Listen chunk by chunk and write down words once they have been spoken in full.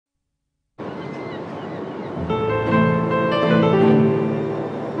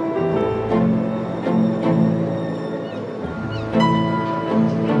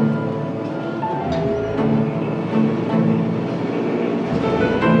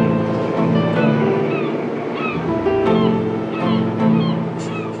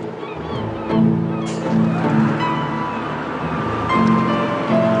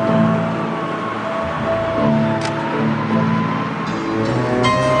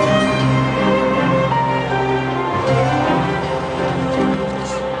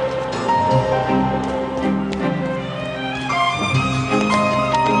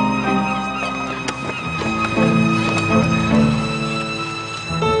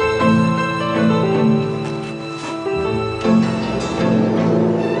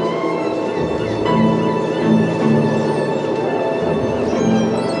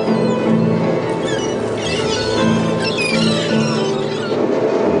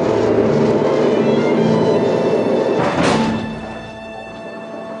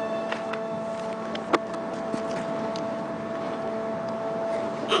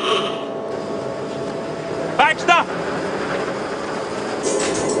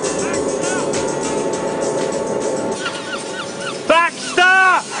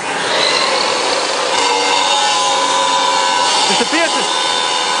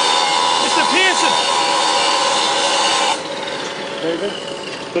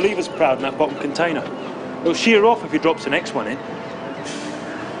The lever's proud in that bottom container. It'll shear off if he drops the next one in.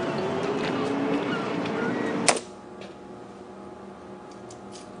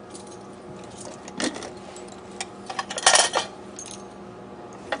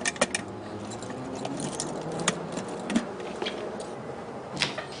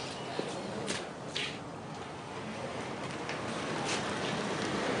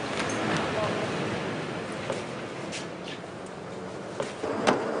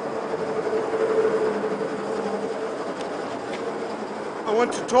 I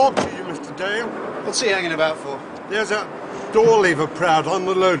want to talk to you, Mr. Dale. What's he hanging about for? There's a door lever proud on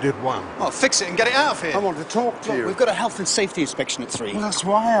the loaded one. Oh, fix it and get it out of here. I want to talk to you. We've got a health and safety inspection at 3. Well, that's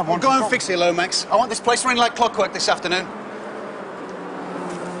why I want to... Go to and fix it, Lomax. I want this place running like clockwork this afternoon.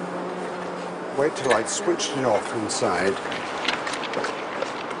 Wait till I'd switched it off inside.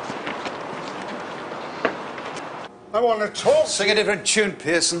 I want to talk. Sing a different tune,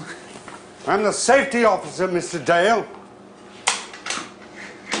 Pearson. I'm the safety officer, Mr. Dale.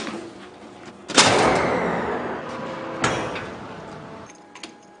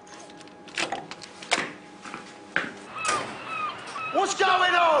 What's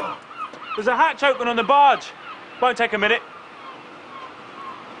going on? There's a hatch open on the barge. Won't take a minute.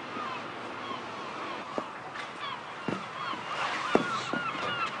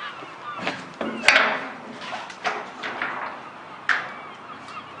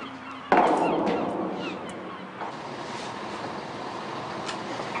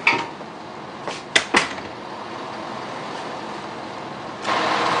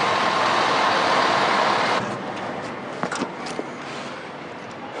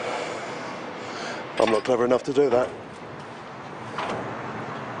 I'm not clever enough to do that.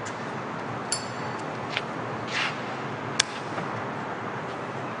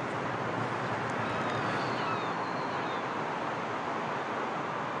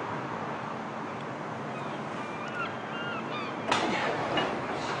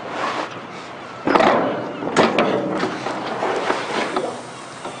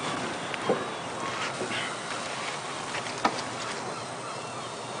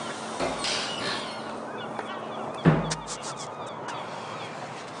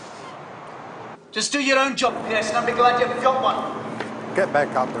 Just do your own job, Pearson. I'll be glad you've got one. Get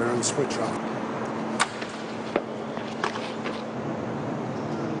back up there and switch off.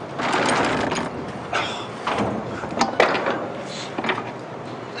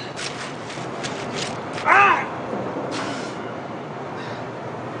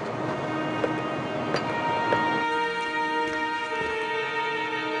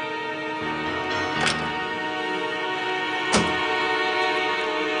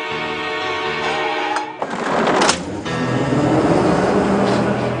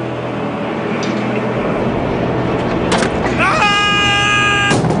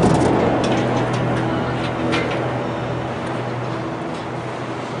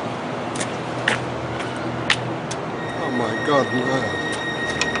 God, no.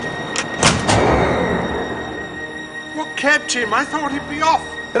 What kept him? I thought he'd be off.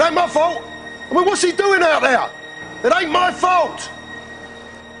 It ain't my fault. I mean, what's he doing out there? It ain't my fault.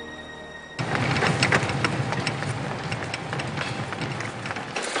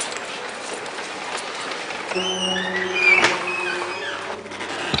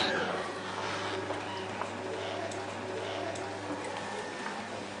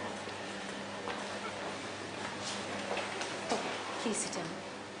 Please sit down.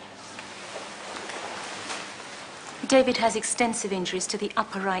 David has extensive injuries to the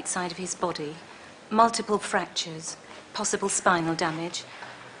upper right side of his body, multiple fractures, possible spinal damage,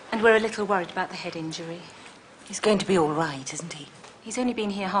 and we're a little worried about the head injury. He's going to be all right, isn't he? He's only been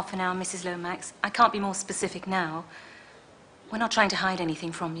here half an hour, Mrs. Lomax. I can't be more specific now. We're not trying to hide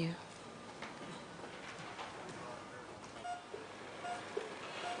anything from you.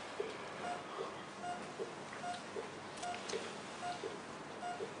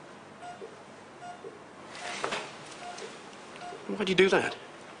 Why'd you do that?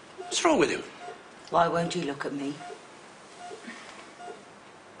 What's wrong with him? Why won't you look at me?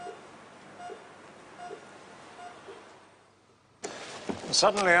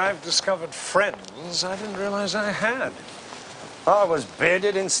 Suddenly I've discovered friends I didn't realize I had. I was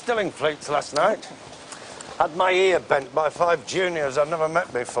bearded in stilling fleets last night. Had my ear bent by 5 juniors I'd never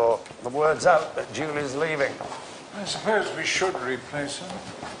met before. The word's out that Julie's leaving. I suppose we should replace her.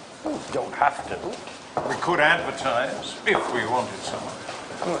 Oh, don't have to. We could advertise, if we wanted someone.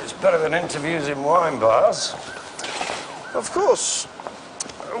 Well, it's better than interviews in wine bars. Of course,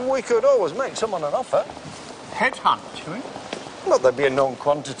 we could always make someone an offer. Headhunt, you mean? Well, there'd be a known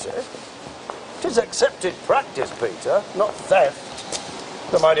quantity. It is accepted practice, Peter, not theft.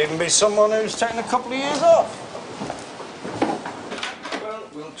 There might even be someone who's taken a couple of years off. Well,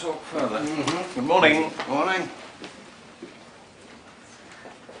 we'll talk further. Good morning. Morning.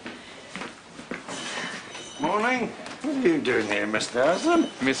 Morning. What are you doing here, Mr. Haslam?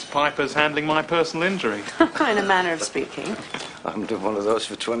 Miss Piper's handling my personal injury. In a manner of speaking. I haven't done one of those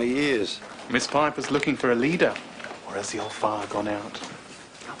for 20 years. Miss Piper's looking for a leader. Or has the old fire gone out?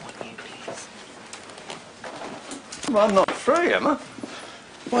 I want you, please. Well, I'm not free, am I?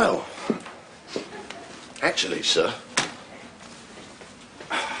 Well, actually, sir,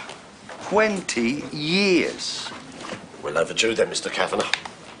 20 years. we're overdue then, Mr. Kavanagh.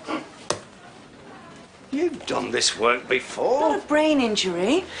 You've done this work before. Not a brain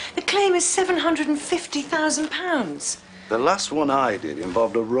injury. The claim is £750,000. The last one I did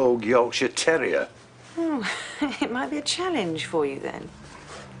involved a rogue Yorkshire Terrier. Oh, it might be a challenge for you then.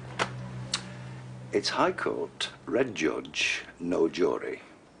 It's High Court, red judge, no jury.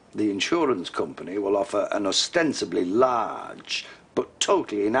 The insurance company will offer an ostensibly large but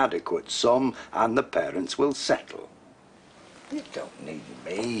totally inadequate sum, and the parents will settle. You don't need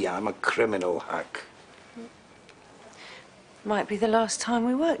me. I'm a criminal hack. Might be the last time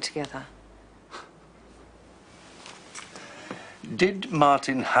we work together. Did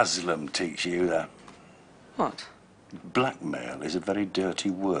Martin Haslam teach you that? What? Blackmail is a very dirty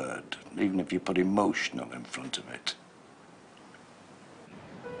word, even if you put emotional in front of it.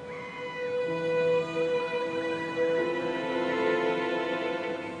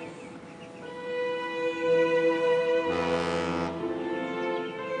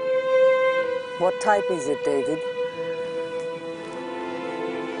 What type is it, David?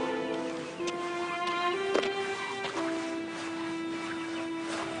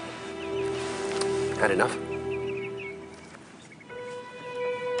 Had enough?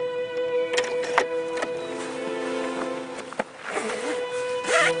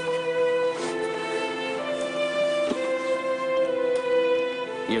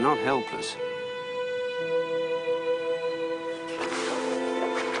 You're not helpless.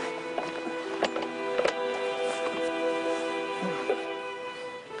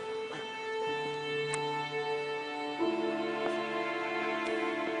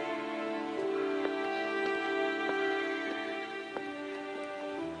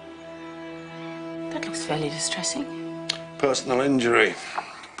 That looks fairly distressing. Personal injury.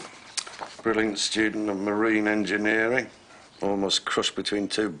 Brilliant student of marine engineering. Almost crushed between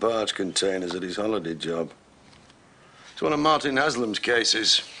two barge containers at his holiday job. It's one of Martin Haslam's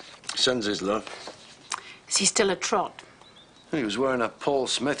cases. Sends his love. Is he still a trot? He was wearing a Paul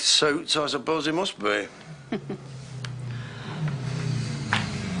Smith suit, so I suppose he must be.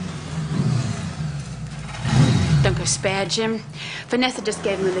 Don't go spare, Jim. Vanessa just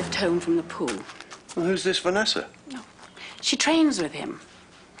gave him a lift home from the pool. Well, who's this Vanessa? No. She trains with him.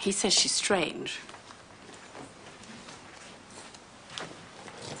 He says she's strange.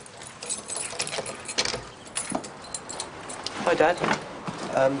 Hi, Dad.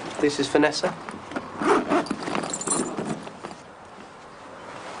 This is Vanessa.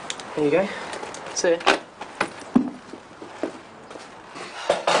 Here you go. See ya.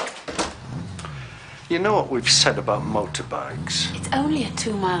 You know what we've said about motorbikes? It's only a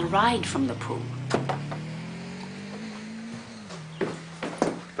 2-mile ride from the pool.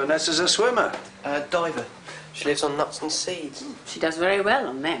 Vanessa's a swimmer. Diver. She lives on nuts and seeds. She does very well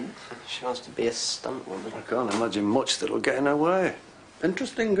on them. She wants to be a stunt woman. I can't imagine much that'll get in her way.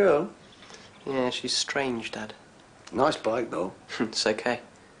 Interesting girl. Yeah, she's strange, Dad. Nice bike, though. It's okay.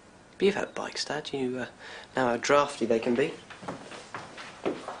 But you've had bikes, Dad. You know how drafty they can be.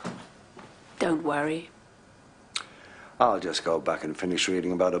 Don't worry. I'll just go back and finish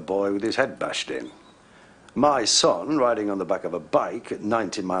reading about a boy with his head bashed in. My son riding on the back of a bike at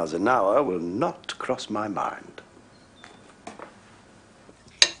 90 miles an hour will not cross my mind.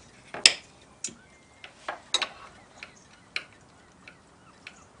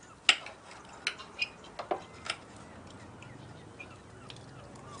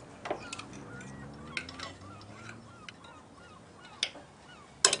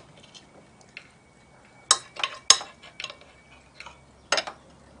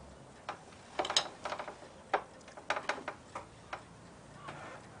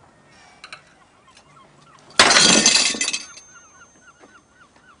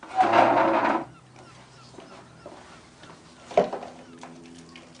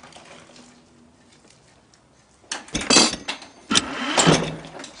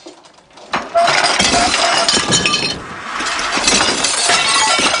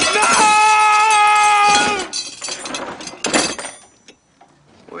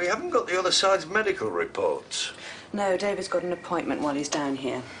 We haven't got the other side's medical reports. No, David's got an appointment while he's down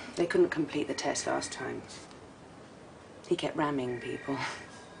here. They couldn't complete the test last time. He kept ramming people.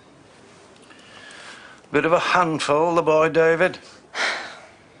 Bit of a handful, the boy, David.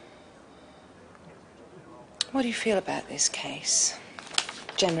 What do you feel about this case?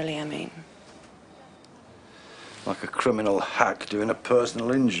 Generally, I mean. Like a criminal hack doing a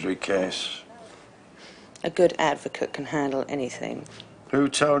personal injury case. A good advocate can handle anything. Who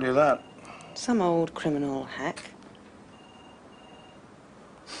told you that? Some old criminal hack.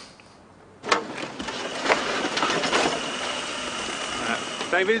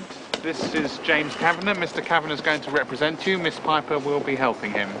 David, this is James Kavanagh. Mr. Kavanagh's going to represent you. Miss Piper will be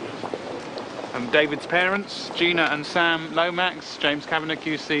helping him. David's parents, Gina and Sam Lomax, James Kavanagh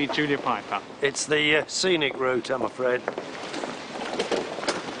QC, Julia Piper. It's the scenic route, I'm afraid.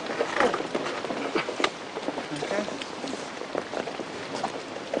 Okay.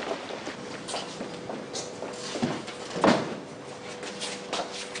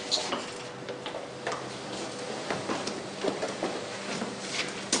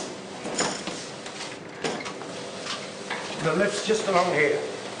 The lift's just along here.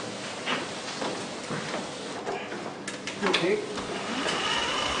 Okay.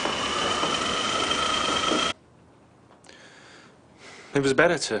 It was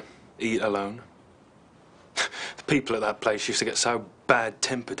better to eat alone. The people at that place used to get so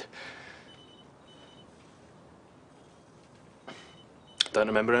bad-tempered. Don't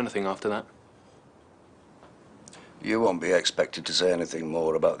remember anything after that. You won't be expected to say anything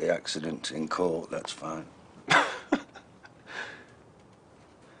more about the accident in court, that's fine.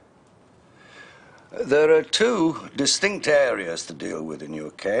 There are two distinct areas to deal with in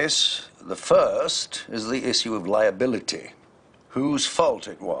your case. The first is the issue of liability. Whose fault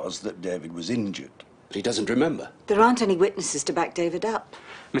it was that David was injured. But he doesn't remember. There aren't any witnesses to back David up.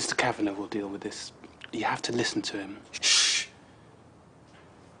 Mr. Kavanagh will deal with this. You have to listen to him. Shh.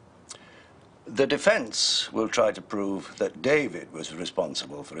 The defense will try to prove that David was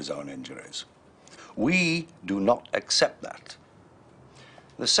responsible for his own injuries. We do not accept that.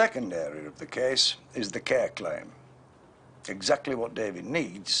 The second area of the case is the care claim. Exactly what David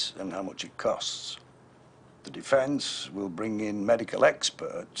needs and how much it costs. The defense will bring in medical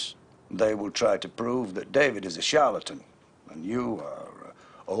experts. They will try to prove that David is a charlatan and you are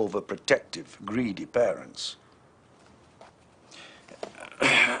overprotective, greedy parents.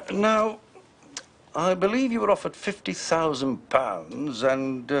 Now, I believe you were offered £50,000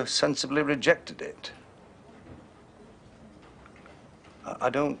 and sensibly rejected it.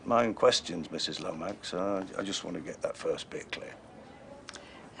 I don't mind questions, Mrs. Lomax. I just want to get that first bit clear.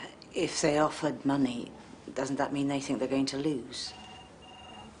 If they offered money, doesn't that mean they think they're going to lose?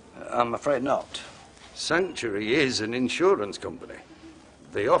 I'm afraid not. Sanctuary is an insurance company.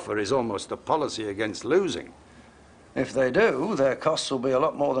 The offer is almost a policy against losing. If they do, their costs will be a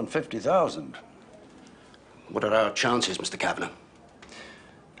lot more than £50,000. What are our chances, Mr. Kavanagh?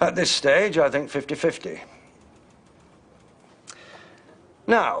 At this stage, I think 50-50.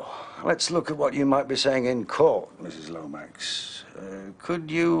 Now, let's look at what you might be saying in court, Mrs. Lomax.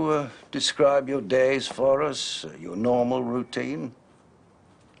 Could you describe your days for us, your normal routine?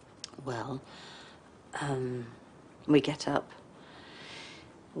 Well, we get up.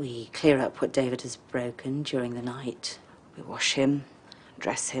 We clear up what David has broken during the night. We wash him,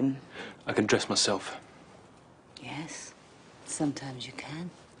 dress him. I can dress myself. Yes, sometimes you can.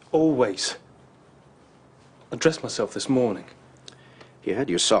 Always. I dressed myself this morning. You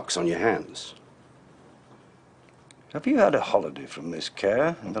had your socks on your hands. Have you had a holiday from this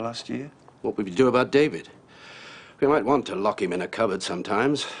care in the last year? What would we do about David? We might want to lock him in a cupboard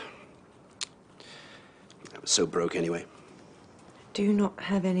sometimes. I was so broke anyway. Do you not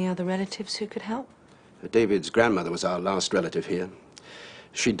have any other relatives who could help? David's grandmother was our last relative here.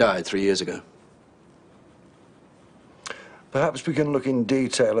 She died 3 years ago. Perhaps we can look in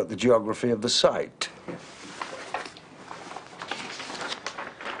detail at the geography of the site.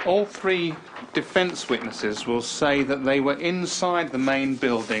 All three defence witnesses will say that they were inside the main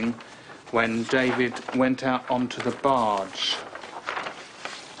building when David went out onto the barge.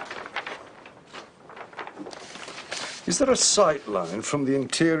 Is there a sight line from the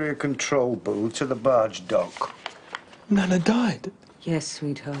interior control booth to the barge dock? Nana died. Yes,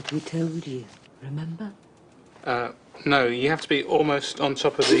 sweetheart, we told you. Remember? No, you have to be almost on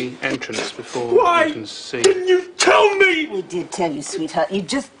top of the entrance before you can see. Didn't you tell me? We did tell you, sweetheart. You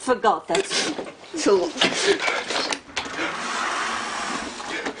just forgot, that's all.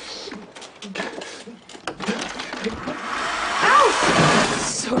 Ow!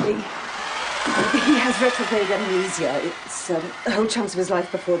 Sorry. He has retrograde amnesia. It's a whole chunk of his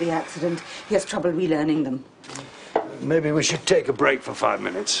life before the accident. He has trouble relearning them. Maybe we should take a break for 5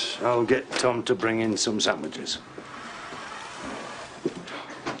 minutes. I'll get Tom to bring in some sandwiches.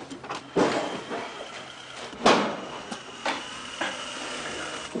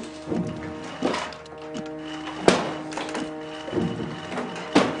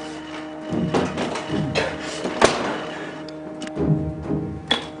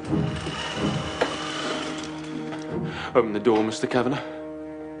 Open the door, Mr. Kavanagh.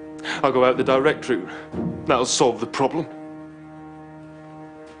 I'll go out the direct route. That'll solve the problem.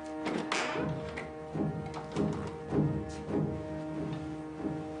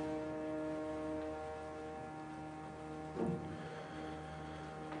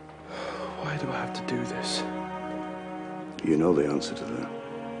 Why do I have to do this? You know the answer to that.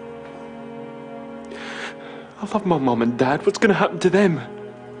 I love my mum and dad. What's going to happen to them?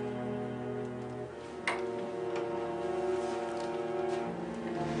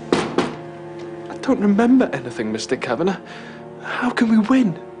 I don't remember anything, Mr. Kavanagh. How can we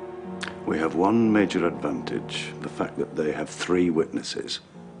win? We have one major advantage, the fact that they have 3 witnesses.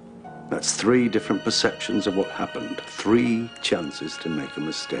 That's 3 different perceptions of what happened, 3 chances to make a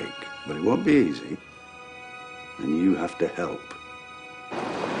mistake. But it won't be easy, and you have to help.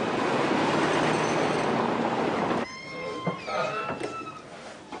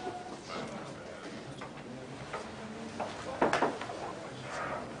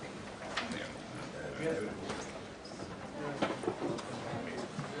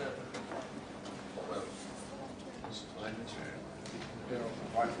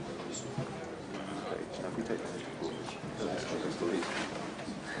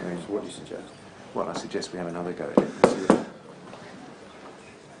 What do you suggest? Well, I suggest we have another go at it.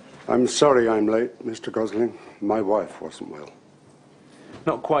 I'm sorry I'm late, Mr. Gosling. My wife wasn't well.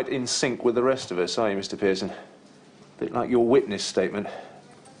 Not quite in sync with the rest of us, are you, Mr. Pearson? Bit like your witness statement.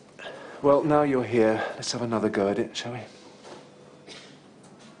 Well, now you're here, let's have another go at it, shall we?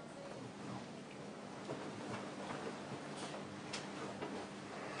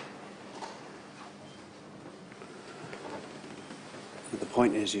 The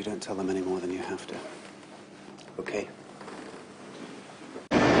point is, you don't tell them any more than you have to. Okay?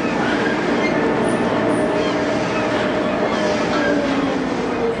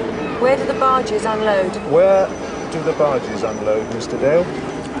 Where do the barges unload? Where do the barges unload, Mr. Dale?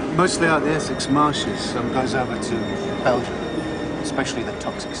 Mostly out the Essex marshes. Some goes over to Belgium, especially the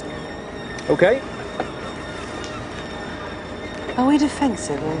toxic stuff. Okay. Are we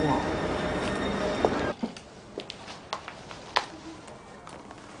defensive or what?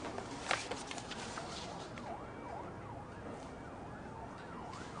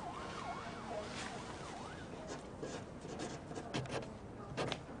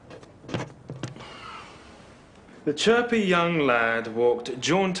 The chirpy young lad walked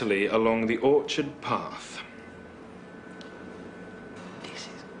jauntily along the orchard path. This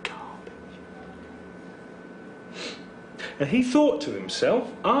is garbage. And he thought to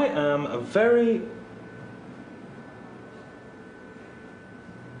himself, I am a very...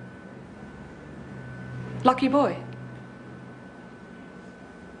 Lucky boy.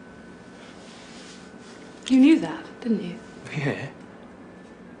 You knew that, didn't you? Yeah.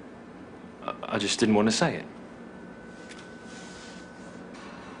 I just didn't want to say it.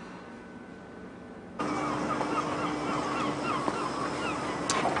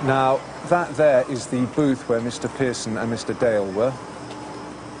 Now, that there is the booth where Mr. Pearson and Mr. Dale were.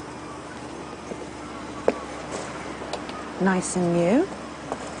 Nice and new.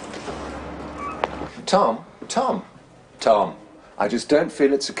 Tom, I just don't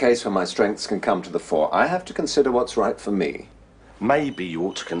feel it's a case where my strengths can come to the fore. I have to consider what's right for me. Maybe you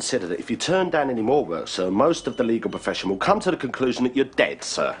ought to consider that if you turn down any more work, sir, most of the legal profession will come to the conclusion that you're dead,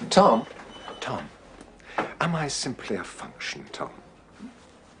 sir. Tom, am I simply a function, Tom?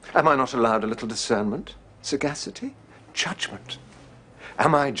 Am I not allowed a little discernment, sagacity, judgment?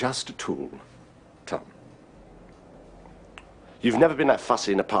 Am I just a tool, Tom? You've never been that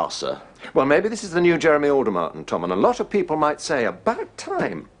fussy in the past, sir. Well, maybe this is the new Jeremy Aldermartin, Tom, and a lot of people might say, about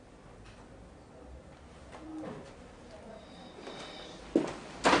time.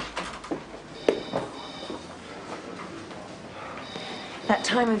 That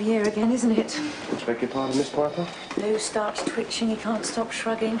time of year again, isn't it? Beg your pardon, Miss Piper? Lou starts twitching, he can't stop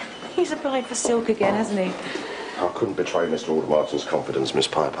shrugging. He's applied for silk again, hasn't he? I couldn't betray Mr. Aldermartin's confidence, Miss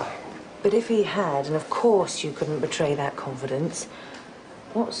Piper. But if he had, and of course you couldn't betray that confidence,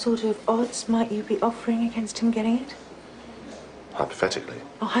 what sort of odds might you be offering against him getting it? Hypothetically.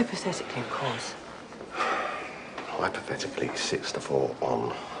 Oh, hypothetically, of course. Hypothetically, 6-4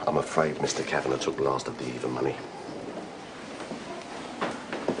 on. I'm afraid Mr. Kavanagh took the last of the even money.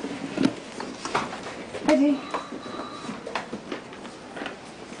 Eddie,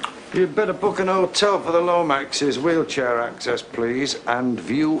 You'd better book an hotel for the Lomaxes. Wheelchair access, please, and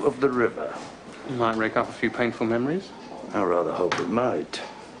view of the river. Might rake up a few painful memories. I rather hope it might.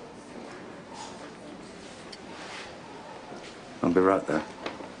 I'll be right there.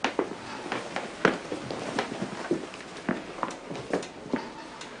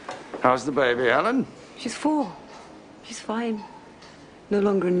 How's the baby, Helen? She's 4. She's fine. No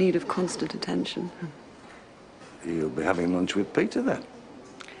longer in need of constant attention. You'll be having lunch with Peter, then?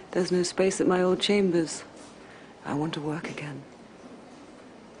 There's no space at my old chambers. I want to work again.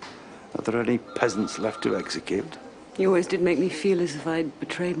 Are there any peasants left to execute? You always did make me feel as if I'd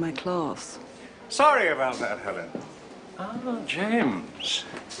betrayed my class. Sorry about that, Helen. Ah, James.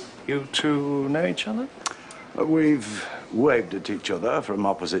 You two know each other? We've waved at each other from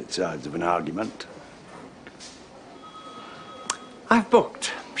opposite sides of an argument. I've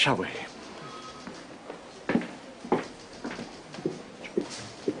booked, shall we?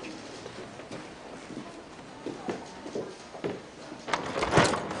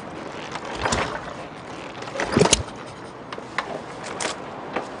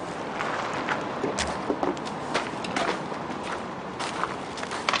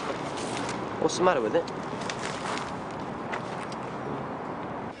 What's the matter with it?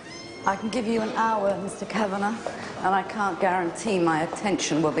 I can give you an hour, Mr. Kavanagh, and I can't guarantee my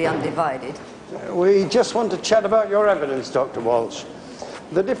attention will be undivided. We just want to chat about your evidence, Dr. Walsh.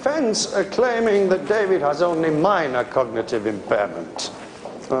 The defense are claiming that David has only minor cognitive impairment.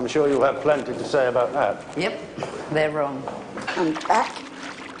 I'm sure you'll have plenty to say about that. Yep, they're wrong. I'm back.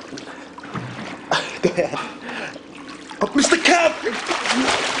 Go ahead. Oh, Mr. Cav!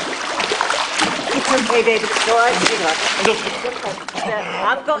 It's okay, David. It's all right, sweetheart.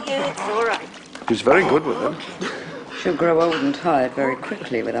 I've got you. It's all right. He's very good with them. She'll grow old and tired very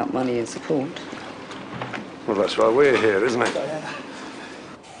quickly without money and support. Well, that's why we're here, isn't it?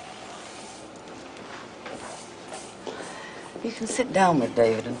 You can sit down with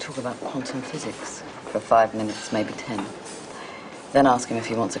David and talk about quantum physics for 5 minutes, maybe 10. Then ask him if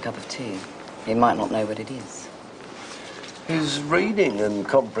he wants a cup of tea. He might not know what it is. His reading and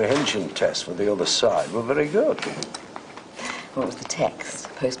comprehension tests for the other side were very good. What was the text?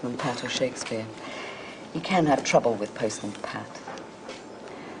 Postman Pat or Shakespeare? You can have trouble with Postman Pat.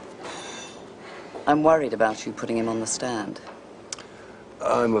 I'm worried about you putting him on the stand.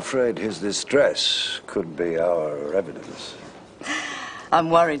 I'm afraid his distress could be our evidence. I'm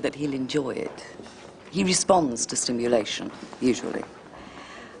worried that he'll enjoy it. He responds to stimulation, usually.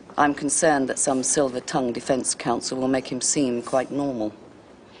 I'm concerned that some silver-tongued defense counsel will make him seem quite normal.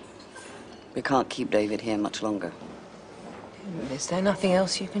 We can't keep David here much longer. Is there nothing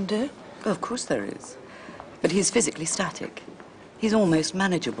else you can do? Oh, of course there is. But he's physically static. He's almost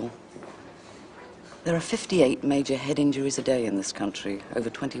manageable. There are 58 major head injuries a day in this country, over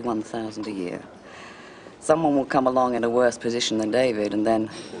 21,000 a year. Someone will come along in a worse position than David, and then...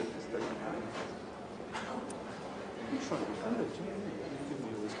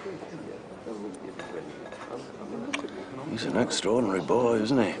 He's an extraordinary boy,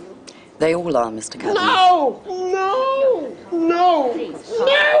 isn't he? They all are, Mr. Kavanagh. No! No! No!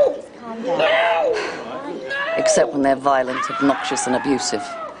 No! No! Except when they're violent, obnoxious, and abusive.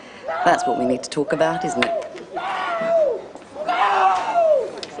 That's what we need to talk about, isn't it?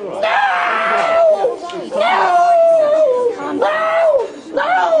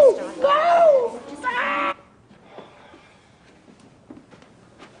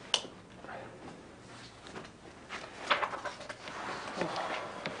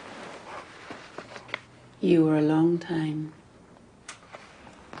 You were a long time.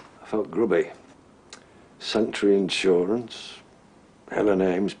 I felt grubby. Sanctuary Insurance. Helen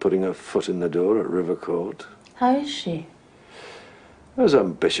Ames putting her foot in the door at River Court. How is she? As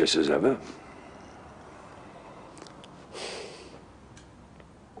ambitious as ever.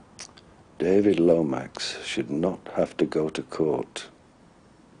 David Lomax should not have to go to court.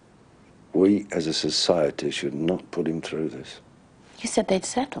 We as a society should not put him through this. You said they'd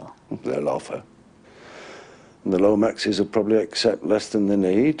settle. They'll offer. And the Lomaxes will probably accept less than they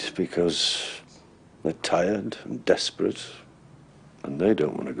need because they're tired and desperate. And they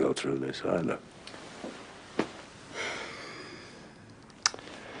don't want to go through this either.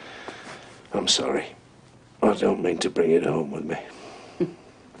 I'm sorry. I don't mean to bring it home with me.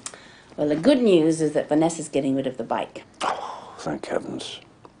 Well, the good news is that Vanessa's getting rid of the bike. Oh, thank heavens.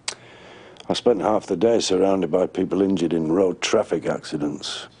 I spent half the day surrounded by people injured in road traffic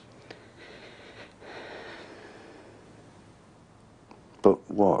accidents. But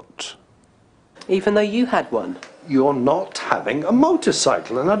what? Even though you had one? You're not having a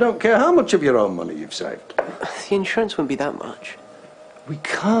motorcycle, and I don't care how much of your own money you've saved. The insurance wouldn't be that much. We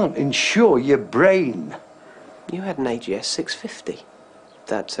can't insure your brain. You had an AGS 650.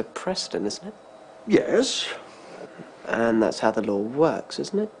 That's a precedent, isn't it? Yes. And that's how the law works,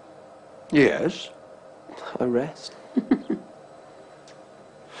 isn't it? Yes. Arrest.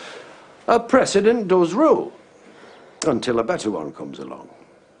 A precedent does rule, until a better one comes along.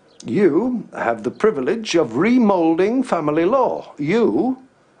 You have the privilege of remoulding family law. You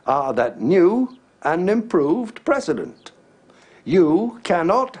are that new and improved precedent. You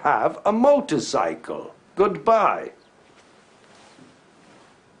cannot have a motorcycle. Goodbye.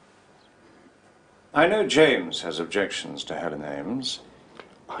 I know James has objections to Helen Ames.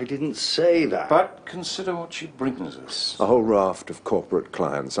 I didn't say that. But consider what she brings us. A whole raft of corporate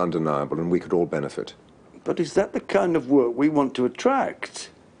clients, undeniable, and we could all benefit. But is that the kind of work we want to attract?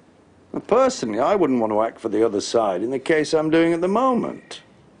 Well, personally, I wouldn't want to act for the other side in the case I'm doing at the moment.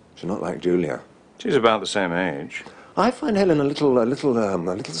 She's not like Julia. She's about the same age. I find Helen a little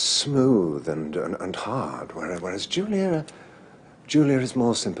smooth and hard, whereas Julia is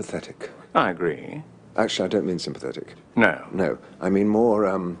more sympathetic. I agree. Actually, I don't mean sympathetic. No. No, I mean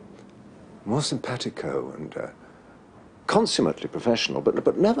more simpatico and consummately professional,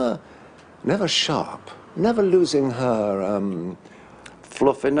 but never sharp, never losing her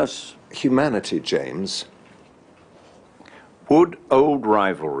fluffiness, humanity, James. Would old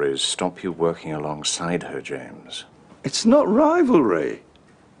rivalries stop you working alongside her, James? It's not rivalry.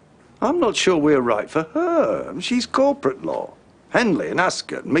 I'm not sure we're right for her. She's corporate law. Henley and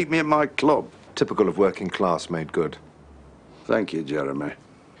Ascot, meet me at my club. Typical of working class made good. Thank you, Jeremy.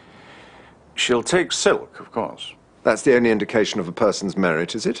 She'll take silk, of course. That's the only indication of a person's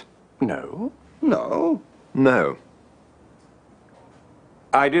merit, is it? No. No. No.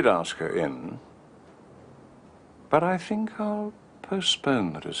 I did ask her in, but I think I'll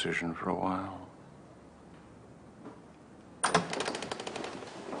postpone the decision for a while.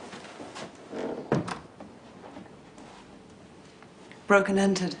 Broken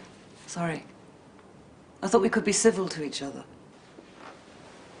entered. Sorry. I thought we could be civil to each other.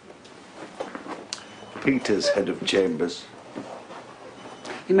 Peter's head of chambers.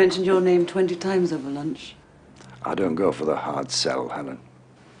 You mentioned your name 20 times over lunch. I don't go for the hard sell, Helen.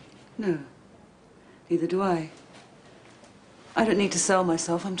 No. Neither do I. I don't need to sell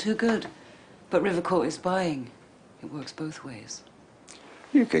myself. I'm too good. But River Court is buying. It works both ways.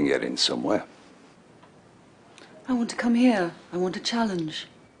 You can get in somewhere. I want to come here. I want a challenge.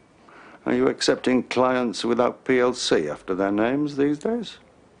 Are you accepting clients without PLC after their names these days?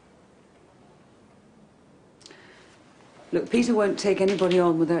 Look, Peter won't take anybody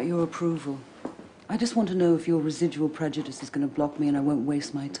on without your approval. I just want to know if your residual prejudice is going to block me and I won't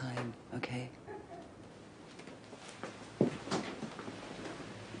waste my time, okay?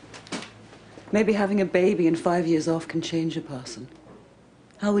 Maybe having a baby and 5 years off can change a person.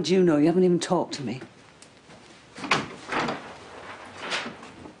 How would you know? You haven't even talked to me.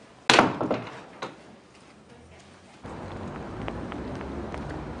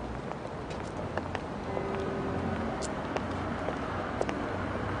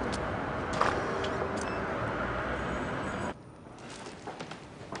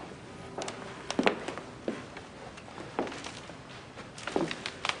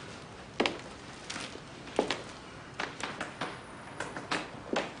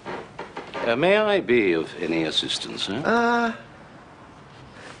 May I be of any assistance, sir?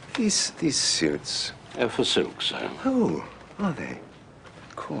 These suits. For silk, sir. Oh, are they?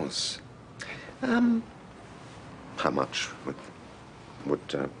 Of course. How much would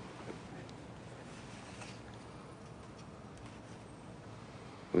Oh,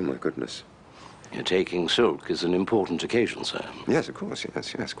 my goodness. You're taking silk is an important occasion, sir. Yes, of course,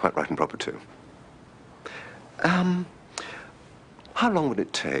 yes. Quite right and proper, too. How long would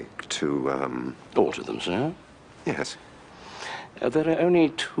it take to, Alter them, sir? Yes. There are only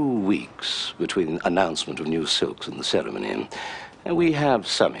 2 weeks between the announcement of new silks and the ceremony. We have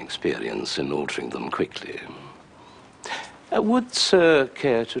some experience in altering them quickly. Would sir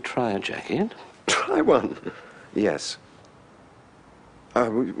care to try a jacket? Try one? Yes.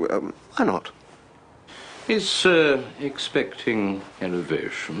 Why not? Is sir expecting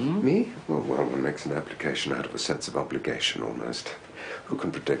elevation? Me? Well, one makes an application out of a sense of obligation, almost. Who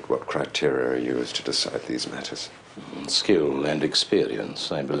can predict what criteria are used to decide these matters? Skill and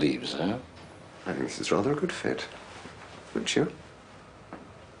experience, I believe, sir. I think this is rather a good fit. Wouldn't you?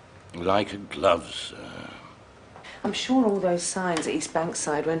 Like a glove, sir. I'm sure all those signs at East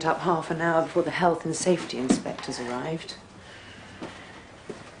Bankside went up half an hour before the health and safety inspectors arrived.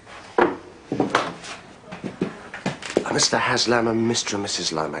 Mr. Haslam and Mr. and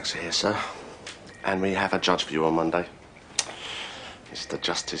Mrs. Lomax are here, sir. And we have a judge for you on Monday. Mr.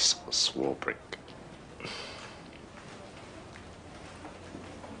 Justice Swarbrick.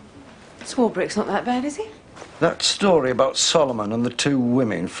 Swarbrick's not that bad, is he? That story about Solomon and the two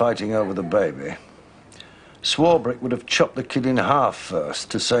women fighting over the baby. Swarbrick would have chopped the kid in half first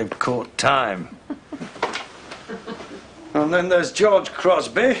to save court time. And then there's George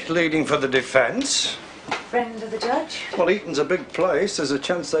Crosby, leading for the defence. Friend of the judge? Well, Eton's a big place. There's a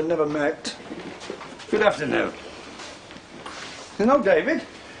chance they never met. Good afternoon. You know David?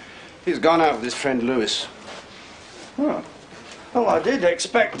 He's gone out with his friend Lewis. Oh. Well, I did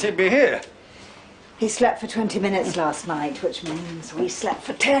expect he'd be here. He slept for 20 minutes last night, which means we slept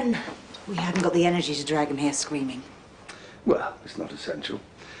for 10. We hadn't got the energy to drag him here screaming. Well, it's not essential.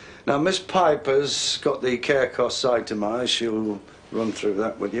 Now, Miss Piper's got the care costs itemised. She'll run through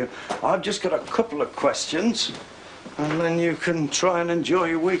that with you. I've just got a couple of questions, and then you can try and enjoy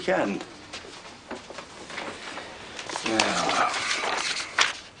your weekend. Now,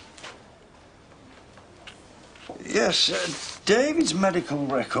 yes, David's medical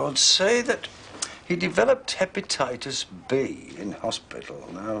records say that he developed hepatitis B in hospital.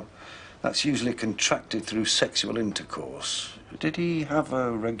 Now, that's usually contracted through sexual intercourse. Did he have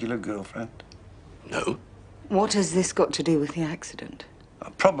a regular girlfriend? No. What has this got to do with the accident?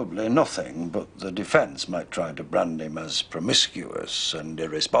 Probably nothing, but the defence might try to brand him as promiscuous and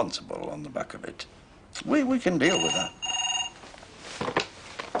irresponsible on the back of it. We can deal with that.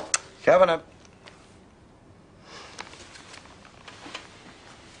 Kavanagh.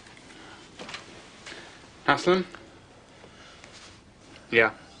 Aslan?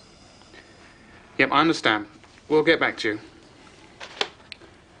 Yeah. Yep, I understand. We'll get back to you.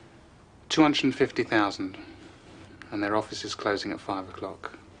 250,000. And their office is closing at 5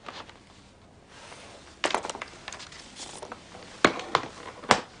 o'clock.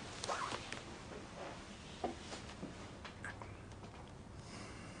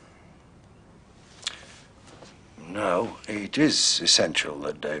 No, it is essential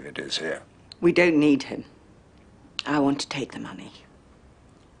that David is here. We don't need him. I want to take the money.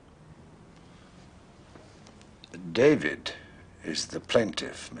 David is the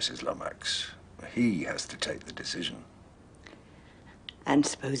plaintiff, Mrs. Lomax. He has to take the decision. And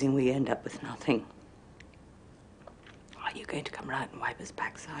supposing we end up with nothing, are you going to come round and wipe his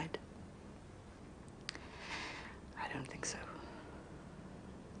backside? I don't think so.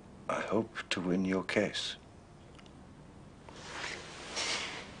 I hope to win your case.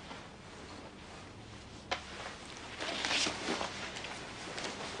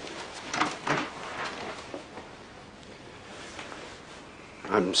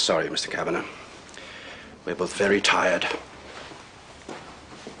 I'm sorry, Mr. Kavanagh. We're both very tired.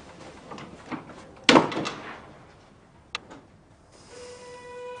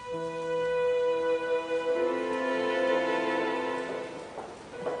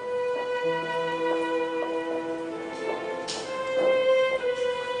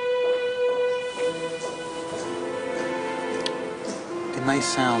 It may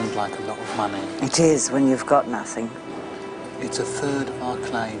sound like a lot of money. It is when you've got nothing. It's a third of our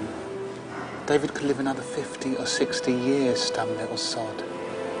claim. David could live another 50 or 60 years, stubborn little sod.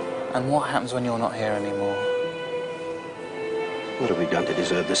 And what happens when you're not here anymore? What have we done to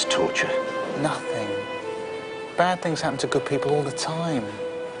deserve this torture? Nothing. Bad things happen to good people all the time.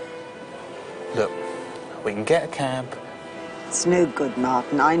 Look, we can get a cab. It's no good,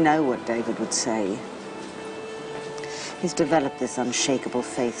 Martin. I know what David would say. He's developed this unshakable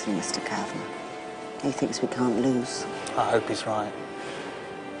faith in Mr. Kavanagh. He thinks we can't lose. I hope he's right.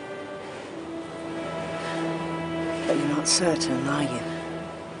 But you're not certain, are you?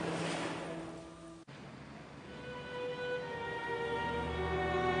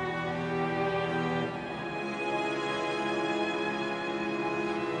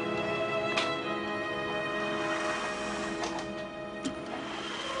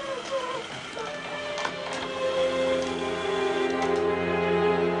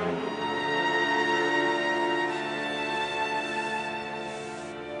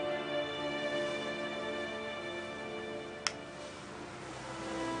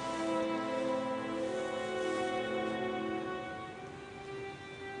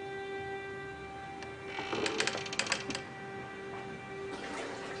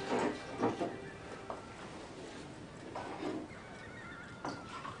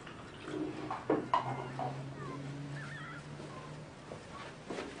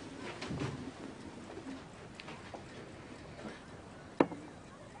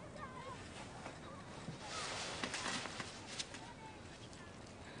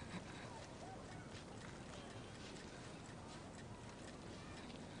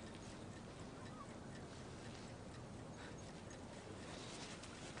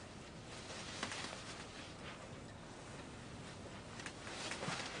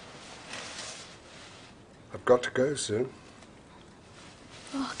 I've got to go soon.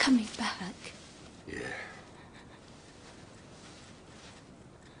 Oh, coming back. Yeah.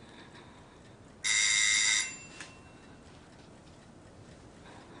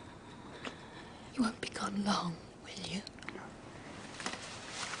 You won't be gone long, will you?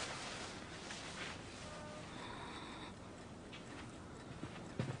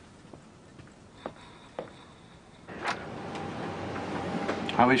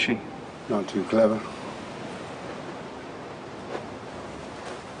 How is she? Not too clever.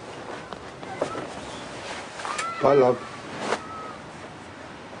 Bye, love.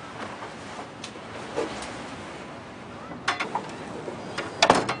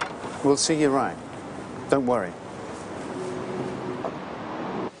 We'll see you right. Don't worry.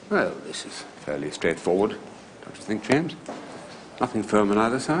 Well, this is fairly straightforward, don't you think, James? Nothing firm on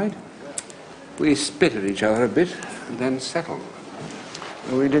either side. We spit at each other a bit and then settle.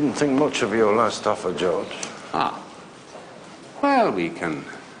 We didn't think much of your last offer, George. Ah. Well, we can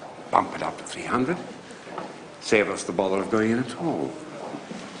bump it up to 300. Save us the bother of going in at all.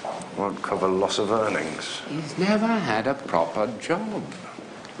 Won't cover loss of earnings. He's never had a proper job.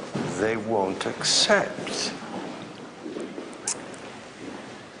 They won't accept.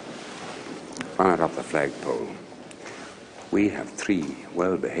 Fire up the flagpole. We have 3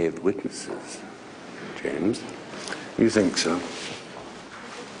 well-behaved witnesses, James. You think so?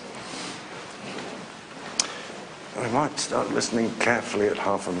 I might start listening carefully at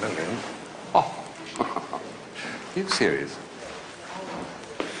 $500,000. Oh, you serious?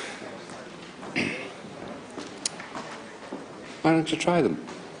 Why don't you try them?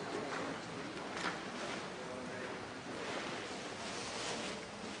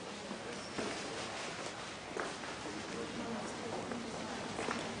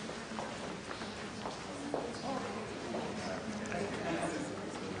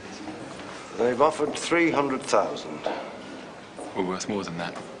 They've offered 300,000. We're worth more than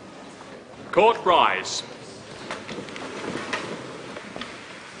that. Court rise.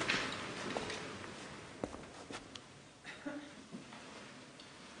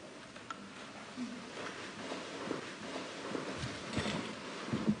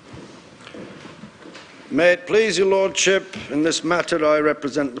 May it please your lordship, in this matter I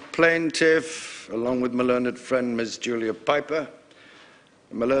represent the plaintiff, along with my learned friend Ms. Julia Piper.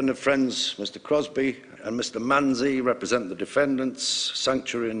 My learned friends Mr. Crosby and Mr. Manzi represent the defendants,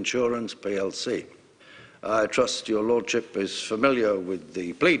 Sanctuary Insurance plc. I trust your lordship is familiar with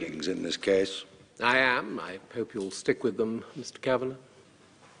the pleadings in this case. I am. I hope you'll stick with them, Mr. Kavanagh.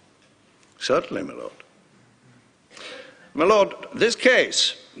 Certainly, my lord. My lord, this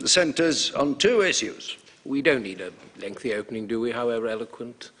case centres on 2 issues. We don't need a lengthy opening, do we, however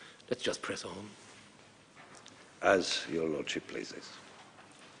eloquent? Let's just press on. As your lordship pleases.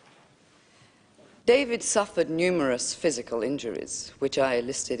 David suffered numerous physical injuries, which I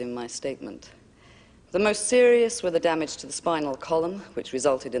listed in my statement. The most serious were the damage to the spinal column, which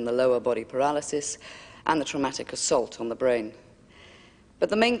resulted in the lower body paralysis, and the traumatic assault on the brain. But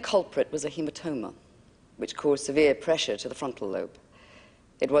the main culprit was a hematoma, which caused severe pressure to the frontal lobe.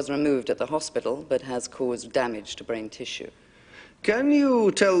 It was removed at the hospital, but has caused damage to brain tissue. Can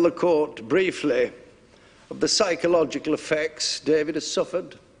you tell the court briefly of the psychological effects David has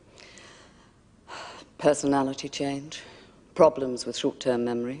suffered? Personality change, problems with short-term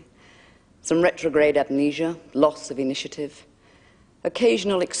memory, some retrograde amnesia, loss of initiative,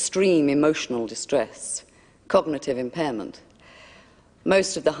 occasional extreme emotional distress, cognitive impairment.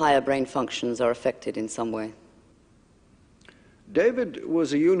 Most of the higher brain functions are affected in some way. David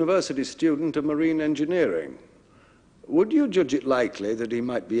was a university student of marine engineering. Would you judge it likely that he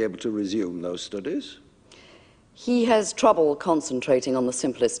might be able to resume those studies? He has trouble concentrating on the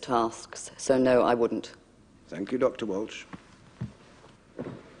simplest tasks, so no, I wouldn't. Thank you, Dr. Walsh.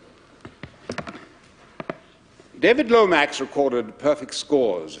 David Lomax recorded perfect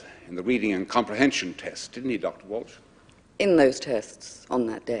scores in the reading and comprehension test, didn't he, Dr. Walsh? In those tests, on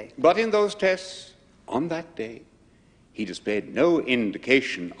that day. But in those tests, on that day, he displayed no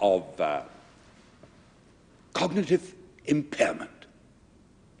indication of cognitive impairment.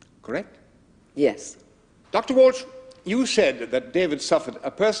 Correct? Yes. Dr. Walsh, you said that David suffered a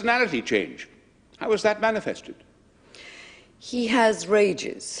personality change. How was that manifested? He has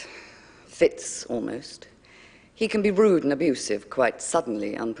rages, fits almost. He can be rude and abusive quite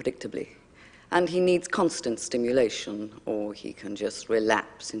suddenly, unpredictably. And he needs constant stimulation, or he can just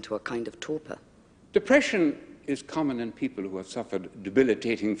relapse into a kind of torpor. Depression is common in people who have suffered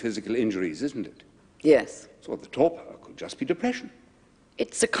debilitating physical injuries, isn't it? Yes. So the torpor could just be depression.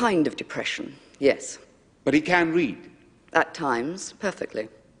 It's a kind of depression, yes. But he can read? At times, perfectly.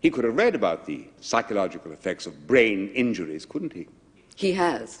 He could have read about the psychological effects of brain injuries, couldn't he? He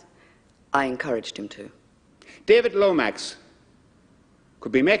has. I encouraged him to. David Lomax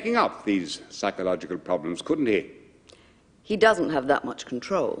could be making up these psychological problems, couldn't he? He doesn't have that much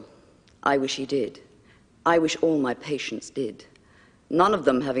control. I wish he did. I wish all my patients did. None of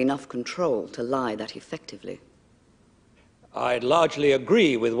them have enough control to lie that effectively. I largely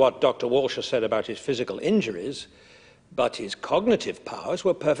agree with what Dr. Walsh has said about his physical injuries, but his cognitive powers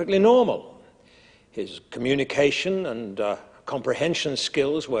were perfectly normal. His communication and comprehension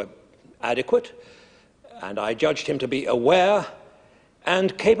skills were adequate, and I judged him to be aware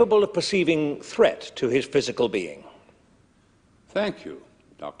and capable of perceiving threat to his physical being. Thank you,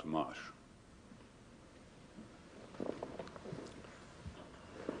 Dr. Marsh.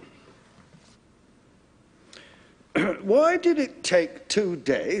 Why did it take 2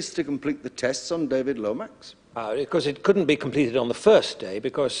 days to complete the tests on David Lomax? Because it couldn't be completed on the first day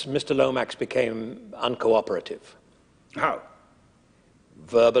because Mr. Lomax became uncooperative. How?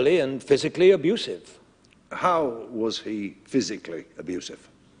 Verbally and physically abusive. How was he physically abusive?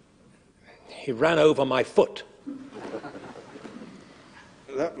 He ran over my foot.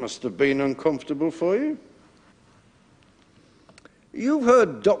 That must have been uncomfortable for you. You've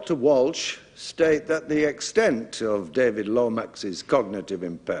heard Dr. Walsh state that the extent of David Lomax's cognitive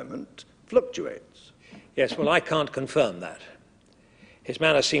impairment fluctuates. Yes, well, I can't confirm that. His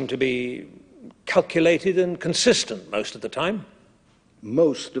manner seemed to be calculated and consistent most of the time.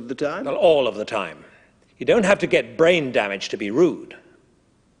 Most of the time? Well, all of the time. You don't have to get brain damage to be rude.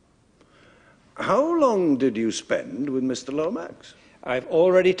 How long did you spend with Mr. Lomax? I've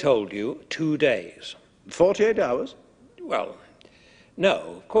already told you 2 days. 48 hours? Well,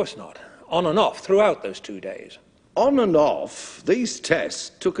 no, of course not. On and off throughout those 2 days. On and off, these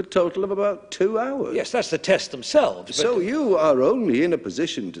tests took a total of about 2 hours. Yes, that's the tests themselves. But so you are only in a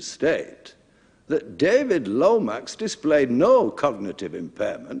position to state that David Lomax displayed no cognitive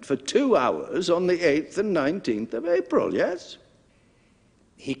impairment for 2 hours on the 8th and 19th of April, yes?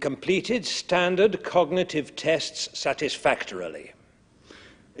 He completed standard cognitive tests satisfactorily.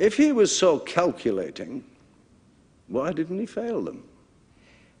 If he was so calculating, why didn't he fail them?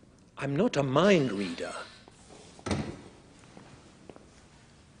 I'm not a mind reader.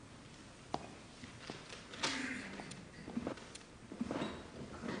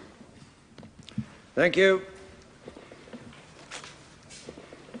 Thank you.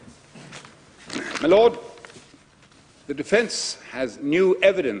 My Lord, the defense has new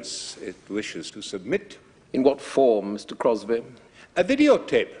evidence it wishes to submit. In what form, Mr. Crosby? A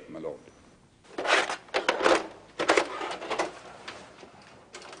videotape, my Lord.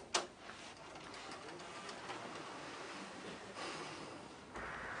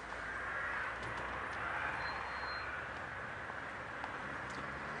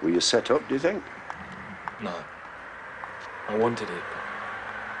 Were you set up, do you think? No. I wanted it,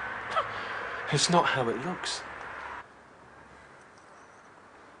 but it's not how it looks.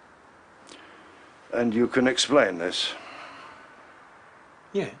 And you can explain this?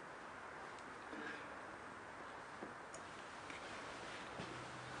 Yeah.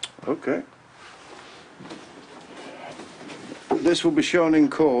 Okay. This will be shown in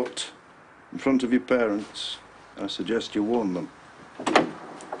court in front of your parents. I suggest you warn them.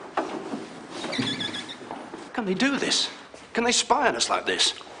 Can they do this? Can they spy on us like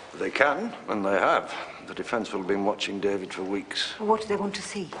this? They can, and they have. The defense will have been watching David for weeks. What do they want to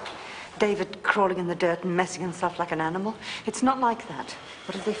see? David crawling in the dirt and messing himself like an animal? It's not like that.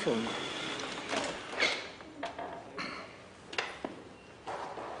 What have they filmed?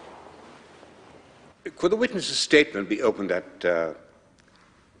 Could the witness's statement be opened at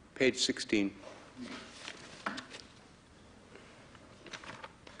page 16?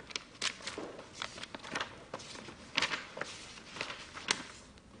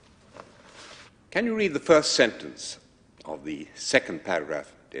 Can you read the first sentence of the second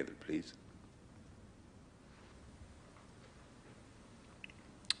paragraph, David, please?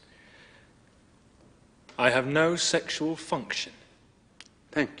 I have no sexual function.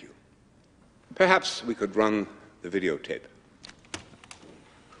 Thank you. Perhaps we could run the videotape.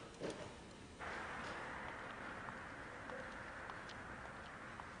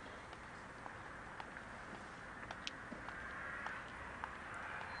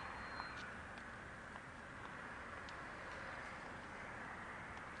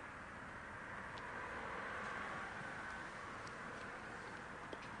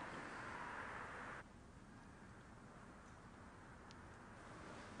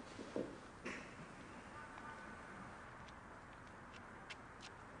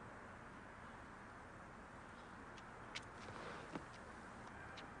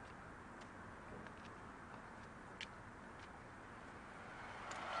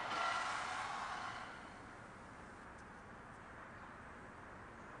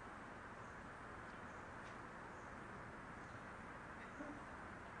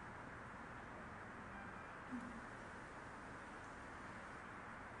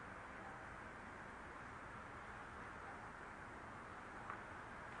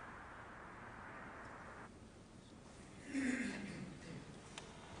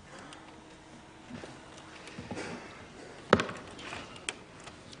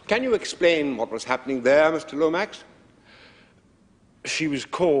 Can you explain what was happening there, Mr. Lomax? She was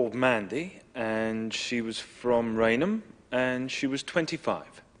called Mandy, and she was from Raynham, and she was 25.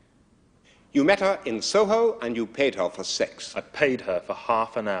 You met her in Soho, and you paid her for sex. I paid her for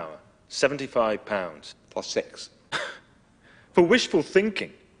half an hour. £75. For sex. For wishful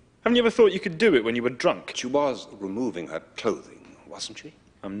thinking. Haven't you ever thought you could do it when you were drunk? She was removing her clothing, wasn't she?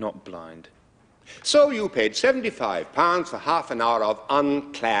 I'm not blind. So you paid £75 for half an hour of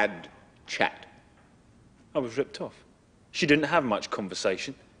unclad chat. I was ripped off. She didn't have much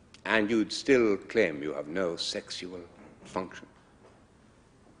conversation. And you'd still claim you have no sexual function?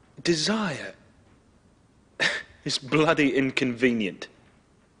 Desire is bloody inconvenient.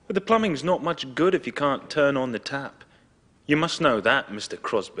 But the plumbing's not much good if you can't turn on the tap. You must know that, Mr.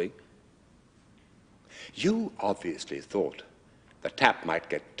 Crosby. You obviously thought the tap might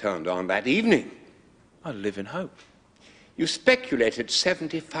get turned on that evening. I live in hope. You speculated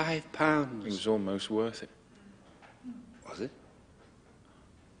 £75. It was almost worth it. Was it?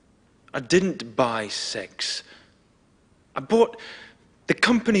 I didn't buy sex. I bought the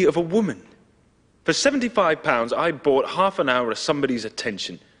company of a woman. For £75, I bought half an hour of somebody's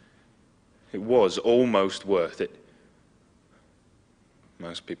attention. It was almost worth it.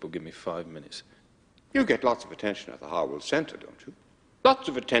 Most people give me 5 minutes. You get lots of attention at the Harwell Centre, don't you? Lots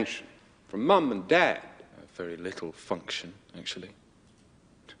of attention from Mum and Dad. Very little function, actually.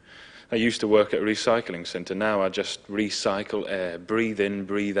 I used to work at a recycling centre. Now I just recycle air. Breathe in,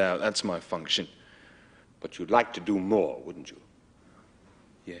 breathe out. That's my function. But you'd like to do more, wouldn't you?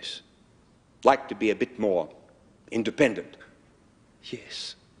 Yes. Like to be a bit more independent?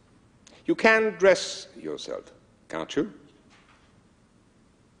 Yes. You can dress yourself, can't you?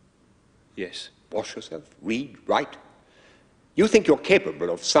 Yes. Wash yourself, read, write. You think you're capable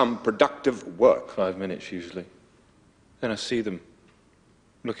of some productive work. 5 minutes, usually. Then I see them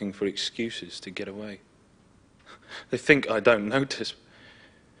looking for excuses to get away. They think I don't notice.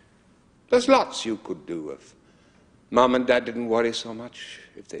 There's lots you could do if Mum and Dad didn't worry so much,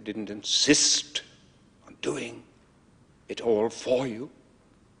 if they didn't insist on doing it all for you.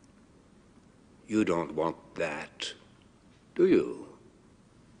 You don't want that, do you?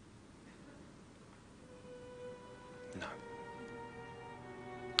 No.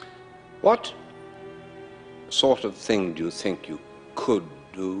 What sort of thing do you think you could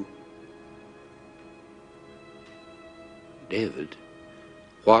do? David,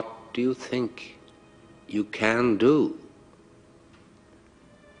 what do you think you can do?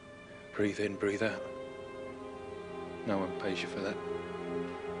 Breathe in, breathe out. No one pays you for that.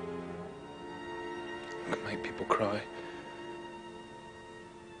 I can make people cry.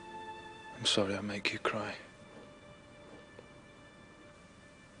 I'm sorry I make you cry.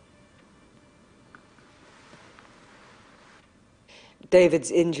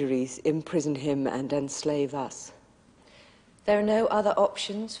 David's injuries imprison him and enslave us. There are no other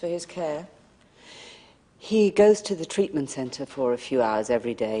options for his care? He goes to the treatment centre for a few hours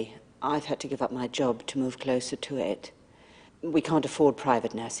every day. I've had to give up my job to move closer to it. We can't afford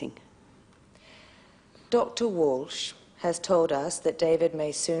private nursing. Dr. Walsh has told us that David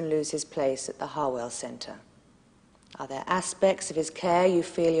may soon lose his place at the Harwell Centre. Are there aspects of his care you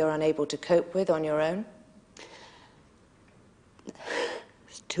feel you're unable to cope with on your own?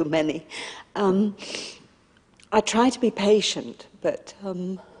 It's too many. I try to be patient, but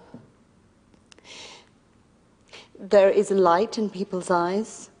there is a light in people's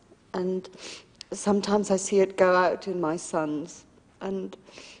eyes, and sometimes I see it go out in my son's, and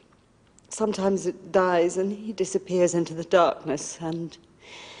sometimes it dies and he disappears into the darkness, and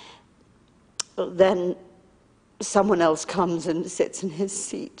then someone else comes and sits in his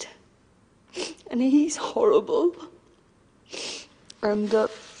seat, and he's horrible. And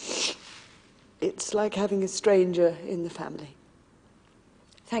it's like having a stranger in the family.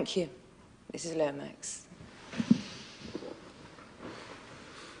 Thank you, Mrs. Lomax.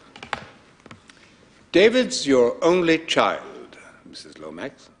 David's your only child, Mrs.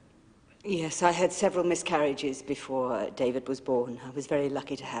 Lomax. Yes, I had several miscarriages before David was born. I was very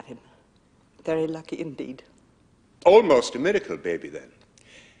lucky to have him. Very lucky indeed. Almost a miracle baby, then.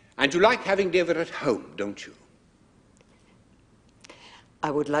 And you like having David at home, don't you? I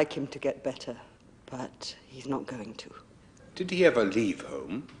would like him to get better, but he's not going to. Did he ever leave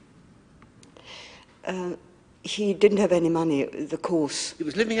home? He didn't have any money, the course. He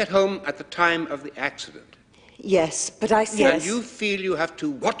was living at home at the time of the accident. Yes, but I said... And you feel you have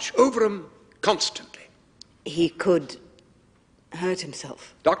to watch over him constantly. He could hurt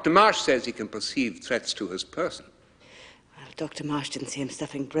himself. Dr. Marsh says he can perceive threats to his person. Well, Dr. Marsh didn't see him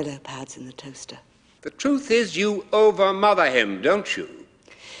stuffing Brillo pads in the toaster. The truth is you over-mother him, don't you?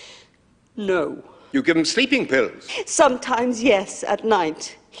 No. You give him sleeping pills. Sometimes, yes, at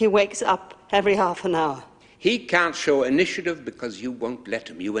night. He wakes up every half an hour. He can't show initiative because you won't let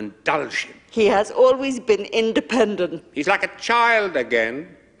him. You indulge him. He has always been independent. He's like a child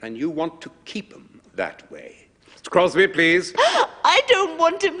again, and you want to keep him that way. Mr. Crosby, please. I don't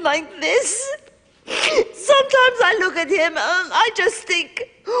want him like this. Sometimes I look at him and I just think,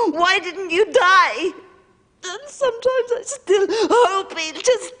 why didn't you die? And sometimes I still hope he'll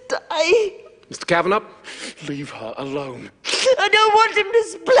just die. Mr. Kavanagh? Leave her alone. I don't want him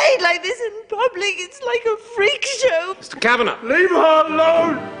displayed like this in public. It's like a freak show. Mr. Kavanagh! Leave her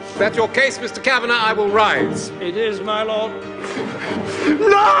alone! If that's your case, Mr. Kavanagh, I will rise. It is, my lord.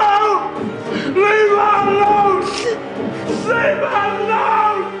 No! Leave her alone! Leave her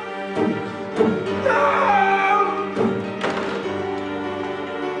alone! No!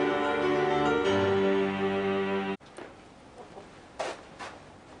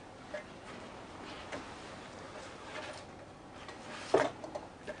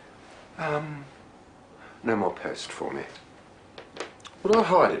 No more post for me. Would I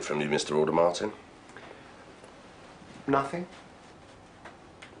hide it from you, Mr. Aldermartin? Nothing?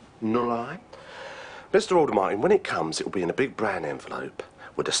 No lie? Mr. Aldermartin, when it comes, it will be in a big brown envelope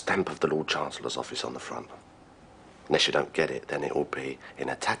with a stamp of the Lord Chancellor's office on the front. Unless you don't get it, then it will be in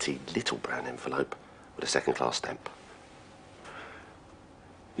a tatty little brown envelope with a second-class stamp.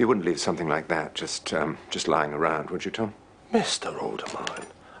 You wouldn't leave something like that just lying around, would you, Tom? Mr. Aldermartin,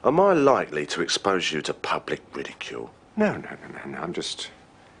 am I likely to expose you to public ridicule? No. I'm just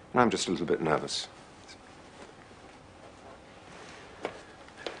a little bit nervous.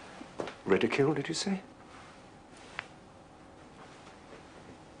 Ridicule, did you say?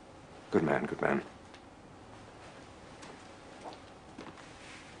 Good man, good man.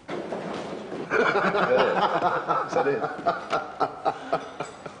 Is that it?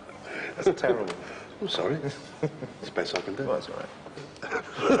 That's terrible. I'm sorry. It's the best I can do. Well, that's all right.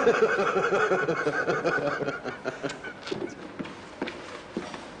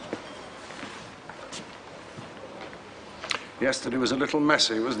 Yesterday was a little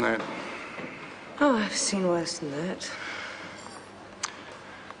messy, wasn't it? Oh, I've seen worse than that.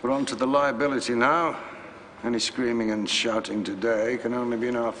 We're on to the liability now. Any screaming and shouting today can only be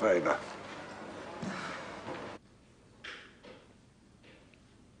in our favour.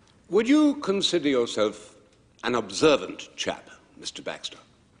 Would you consider yourself an observant chap, Mr. Baxter?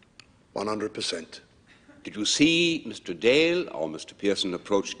 100%. Did you see Mr. Dale or Mr. Pearson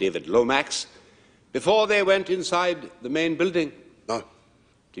approach David Lomax before they went inside the main building? No.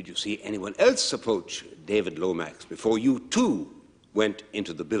 Did you see anyone else approach David Lomax before you too went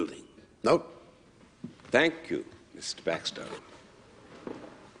into the building? No. Thank you, Mr. Baxter.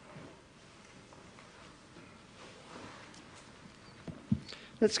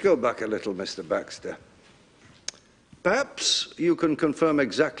 Let's go back a little, Mr. Baxter. Perhaps you can confirm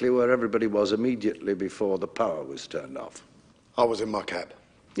exactly where everybody was immediately before the power was turned off. I was in my cab.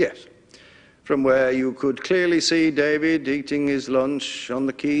 Yes. From where you could clearly see David eating his lunch on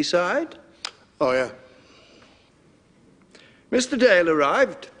the quayside? Oh, yeah. Mr. Dale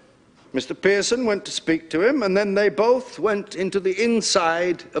arrived. Mr. Pearson went to speak to him, and then they both went into the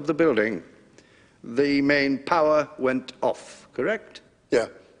inside of the building. The main power went off, correct? Yeah.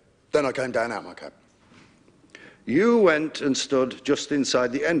 Then I came down out my cab. You went and stood just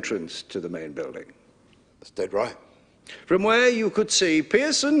inside the entrance to the main building. That's dead right. From where you could see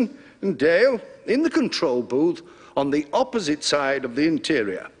Pearson and Dale in the control booth on the opposite side of the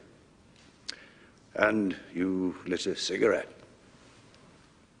interior. And you lit a cigarette.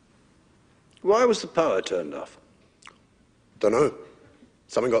 Why was the power turned off? Dunno.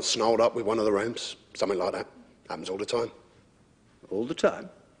 Something got snarled up with one of the rooms. Something like that. Happens all the time. All the time?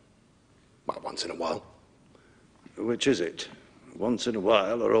 Well, once in a while. Which is it? Once in a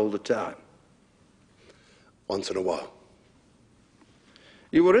while or all the time? Once in a while.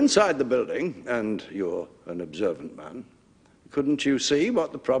 You were inside the building, and you're an observant man. Couldn't you see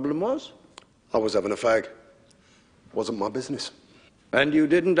what the problem was? I was having a fag. Wasn't my business. And you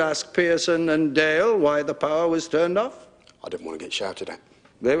didn't ask Pearson and Dale why the power was turned off? I didn't want to get shouted at.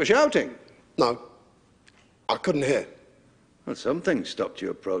 They were shouting? No. I couldn't hear. Well, something stopped you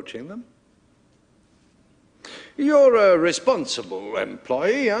approaching them. You're a responsible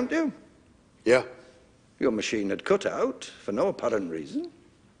employee, aren't you? Yeah. Your machine had cut out for no apparent reason,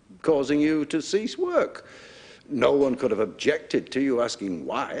 causing you to cease work. No one could have objected to you asking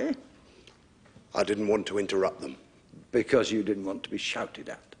why. I didn't want to interrupt them. Because you didn't want to be shouted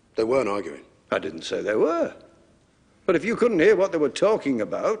at. They weren't arguing. I didn't say they were. But if you couldn't hear what they were talking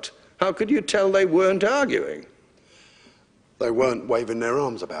about, how could you tell they weren't arguing? They weren't waving their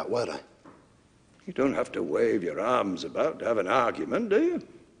arms about, were they? You don't have to wave your arms about to have an argument, do you?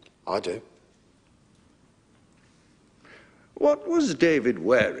 I do. What was David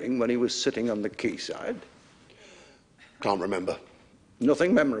wearing when he was sitting on the quayside? Can't remember.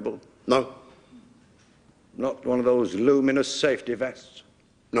 Nothing memorable? No. Not one of those luminous safety vests?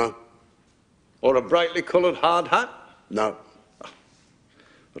 No. Or a brightly coloured hard hat? No.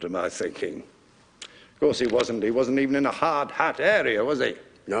 What am I thinking? Of course he wasn't. He wasn't even in a hard hat area, was he?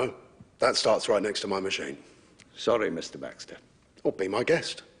 No. That starts right next to my machine. Sorry, Mr. Baxter. Or be my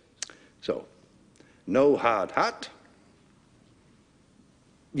guest. So, no hard hat?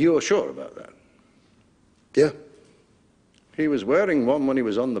 You're sure about that? Yeah. He was wearing one when he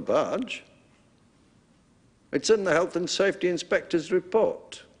was on the barge. It's in the Health and Safety Inspector's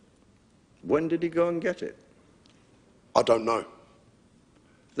report. When did he go and get it? I don't know.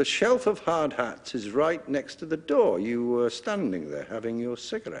 The shelf of hard hats is right next to the door. You were standing there having your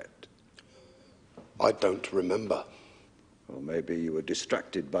cigarette. I don't remember. Or maybe you were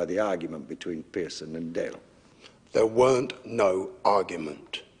distracted by the argument between Pearson and Dale. There weren't no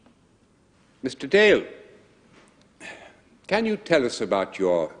argument. Mr. Dale, can you tell us about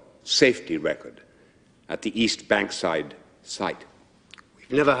your safety record at the East Bankside site?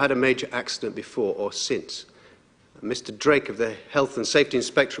 We've never had a major accident before or since. Mr. Drake of the Health and Safety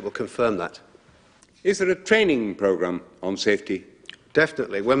Inspectorate will confirm that. Is there a training program on safety?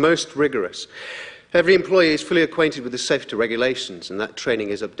 Definitely. We're most rigorous. Every employee is fully acquainted with the safety regulations, and that training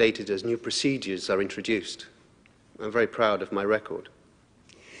is updated as new procedures are introduced. I'm very proud of my record.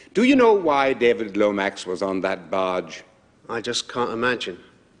 Do you know why David Lomax was on that barge? I just can't imagine.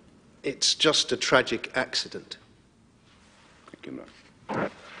 It's just a tragic accident. Thank you,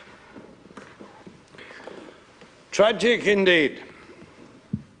 Mark. Tragic indeed.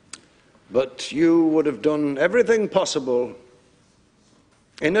 But you would have done everything possible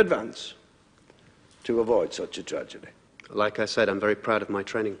in advance to avoid such a tragedy. Like I said, I'm very proud of my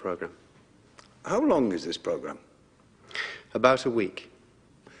training program. How long is this program? About a week.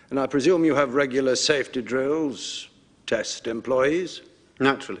 And I presume you have regular safety drills, test employees?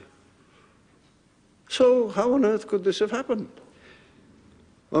 Naturally. So how on earth could this have happened?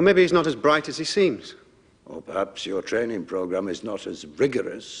 Well, maybe he's not as bright as he seems. Or perhaps your training program is not as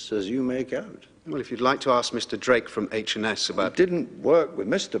rigorous as you make out. Well, if you'd like to ask Mr. Drake from H&S about... It didn't work with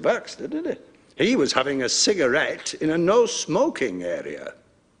Mr. Baxter, did it? He was having a cigarette in a no-smoking area.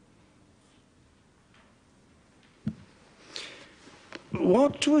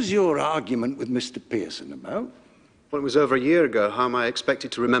 What was your argument with Mr. Pearson about? Well, it was over a year ago. How am I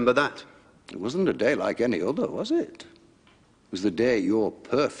expected to remember that? It wasn't a day like any other, was it? It was the day your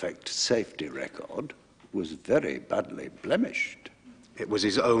perfect safety record was very badly blemished. It was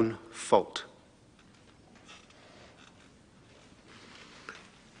his own fault.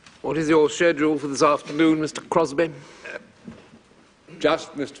 What is your schedule for this afternoon, Mr. Crosby?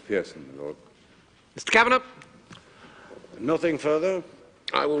 Just Mr. Pearson, my lord. Mr. Kavanagh? Nothing further?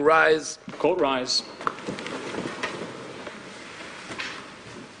 I will rise. Court rise.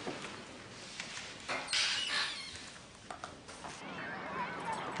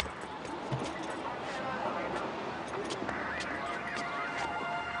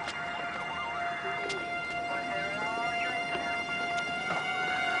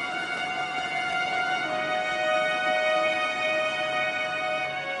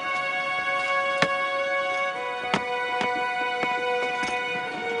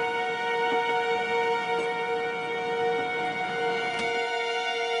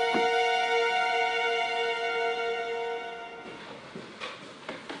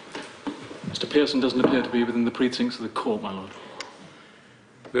 Mr. Pearson doesn't appear to be within the precincts of the court, my lord.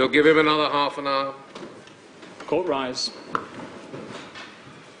 We'll give him another half an hour. Court rise.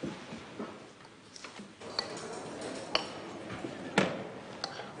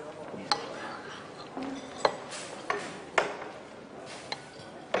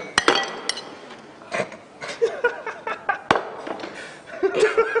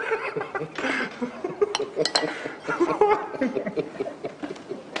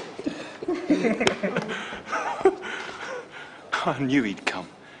 I knew he'd come.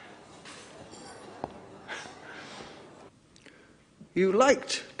 You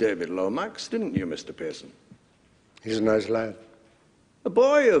liked David Lomax, didn't you, Mr. Pearson? He's a nice lad. A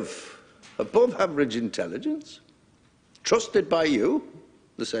boy of above-average intelligence, trusted by you,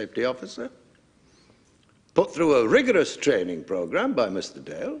 the safety officer, put through a rigorous training program by Mr.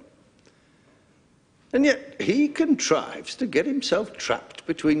 Dale, and yet he contrives to get himself trapped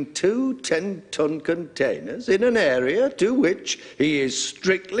between two 10-ton containers in an area to which he is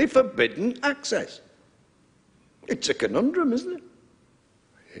strictly forbidden access. It's a conundrum, isn't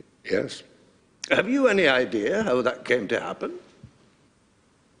it? Yes. Have you any idea how that came to happen?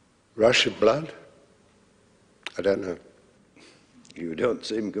 Rush of blood? I don't know. You don't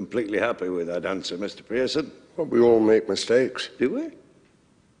seem completely happy with that answer, Mr. Pearson. Well, we all make mistakes. Do we?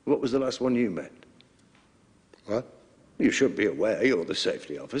 What was the last one you made? What? You should be aware you're the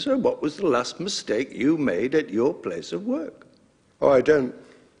safety officer. What was the last mistake you made at your place of work? Oh, I don't.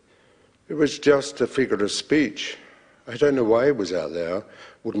 It was just a figure of speech. I don't know why it was out there. I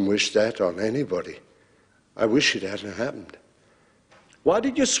wouldn't wish that on anybody. I wish it hadn't happened. Why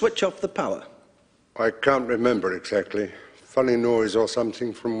did you switch off the power? I can't remember exactly. Funny noise or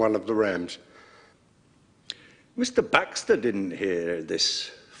something from one of the rams. Mr. Baxter didn't hear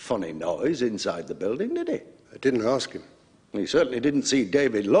this funny noise inside the building, did he? I didn't ask him. He certainly didn't see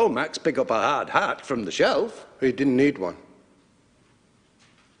David Lomax pick up a hard hat from the shelf. He didn't need one.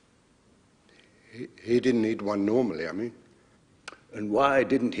 He didn't need one normally, I mean. And why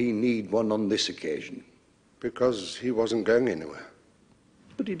didn't he need one on this occasion? Because he wasn't going anywhere.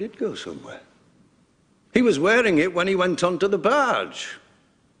 But he did go somewhere. He was wearing it when he went onto the barge.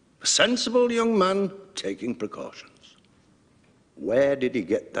 A sensible young man taking precautions. Where did he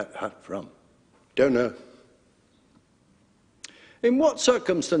get that hat from? Don't know. In what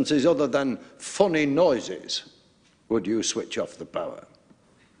circumstances other than funny noises would you switch off the power?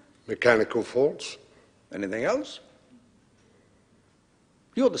 Mechanical faults. Anything else?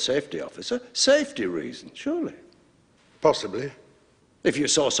 You're the safety officer. Safety reasons, surely. Possibly. If you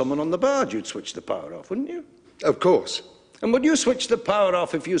saw someone on the barge, you'd switch the power off, wouldn't you? Of course. And would you switch the power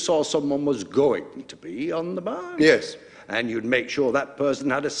off if you saw someone was going to be on the barge? Yes. And you'd make sure that person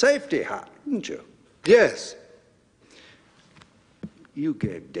had a safety hat, wouldn't you? Yes. You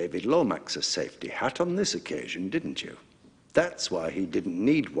gave David Lomax a safety hat on this occasion, didn't you? That's why he didn't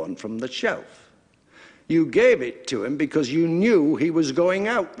need one from the shelf. You gave it to him because you knew he was going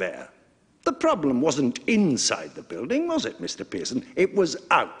out there. The problem wasn't inside the building, was it, Mr. Pearson? It was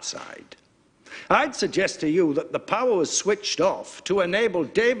outside. I'd suggest to you that the power was switched off to enable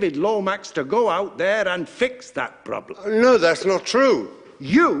David Lomax to go out there and fix that problem. No, that's not true.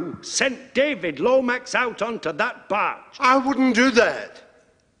 You sent David Lomax out onto that barge. I wouldn't do that.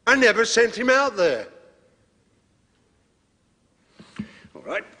 I never sent him out there. All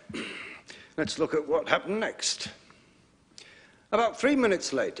right. Let's look at what happened next. About 3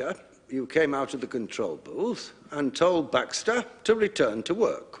 minutes later, you came out of the control booth and told Baxter to return to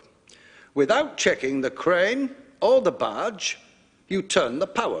work. Without checking the crane or the barge, you turned the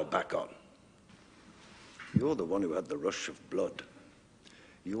power back on. You're the one who had the rush of blood.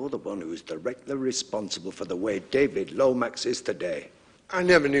 You're the one who is directly responsible for the way David Lomax is today. I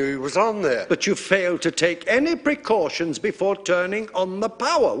never knew he was on there. But you failed to take any precautions before turning on the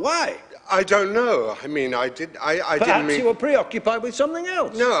power. Why? I don't know. I mean, I didn't mean... Perhaps you were preoccupied with something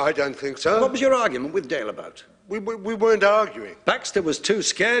else. No, I don't think so. What was your argument with Dale about? We weren't arguing. Baxter was too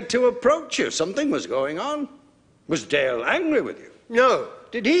scared to approach you. Something was going on. Was Dale angry with you? No.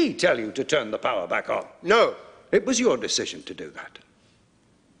 Did he tell you to turn the power back on? No. It was your decision to do that.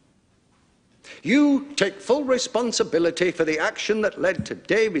 You take full responsibility for the action that led to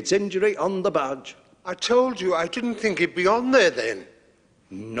David's injury on the barge. I told you I didn't think he'd be on there then.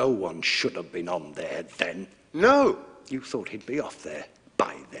 No one should have been on there then. No. You thought he'd be off there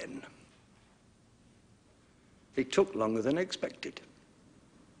by then. It took longer than expected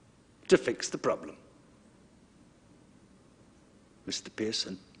to fix the problem. Mr.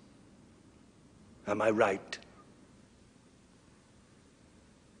 Pearson, am I right?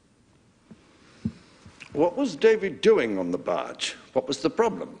 What was David doing on the barge? What was the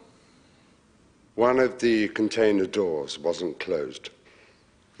problem? One of the container doors wasn't closed.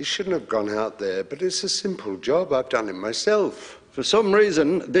 He shouldn't have gone out there, but it's a simple job. I've done it myself. For some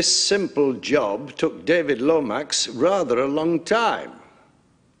reason, this simple job took David Lomax rather a long time.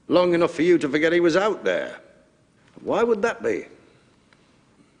 Long enough for you to forget he was out there. Why would that be?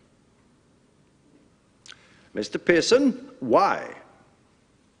 Mr. Pearson, why?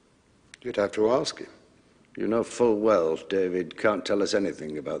 You'd have to ask him. You know full well David can't tell us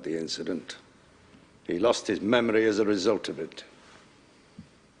anything about the incident. He lost his memory as a result of it.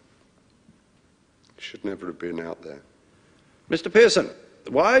 He should never have been out there. Mr. Pearson,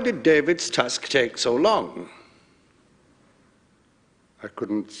 why did David's task take so long? I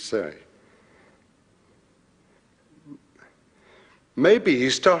couldn't say. Maybe he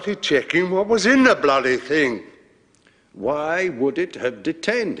started checking what was in the bloody thing. Why would it have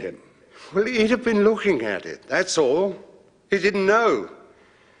detained him? Well, he'd have been looking at it, that's all. He didn't know.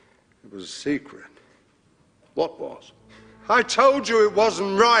 It was a secret. What was? I told you it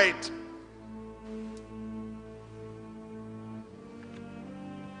wasn't right.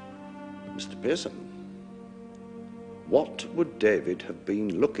 Mr. Pearson, what would David have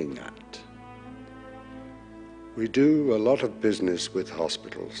been looking at? We do a lot of business with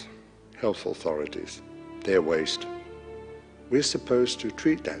hospitals, health authorities, their waste. We're supposed to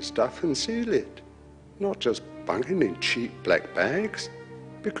treat that stuff and seal it, not just bung it in cheap black bags,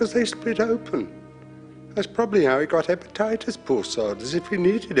 because they split open. That's probably how he got hepatitis, poor sod, as if he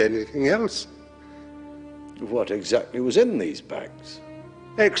needed anything else. What exactly was in these bags?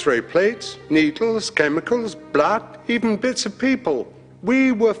 X-ray plates, needles, chemicals, blood, even bits of people.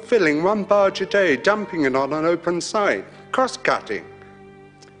 We were filling one barge a day, dumping it on an open site. Cost-cutting.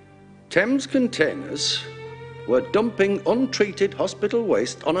 Thames Containers were dumping untreated hospital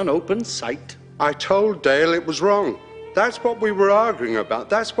waste on an open site? I told Dale it was wrong. That's what we were arguing about.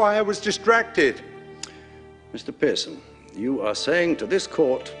 That's why I was distracted. Mr. Pearson, you are saying to this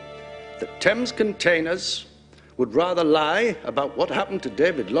court that Thames Containers would rather lie about what happened to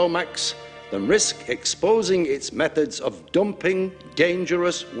David Lomax than risk exposing its methods of dumping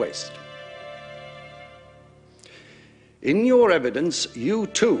dangerous waste. In your evidence, you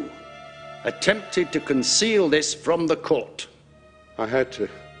too attempted to conceal this from the court. I had to.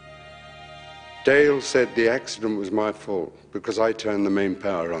 Dale said the accident was my fault because I turned the main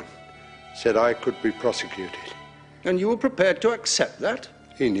power on. Said I could be prosecuted. And you were prepared to accept that?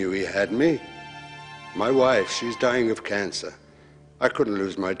 He knew he had me. My wife, she's dying of cancer. I couldn't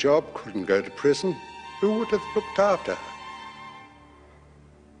lose my job, couldn't go to prison. Who would have looked after her?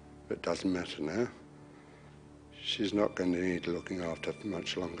 But it doesn't matter now. She's not going to need looking after for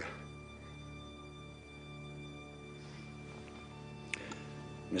much longer.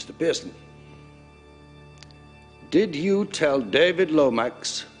 Mr. Pearson, did you tell David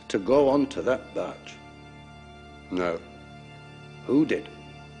Lomax to go onto that barge? No. Who did?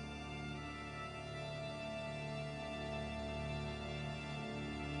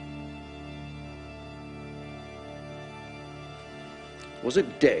 Was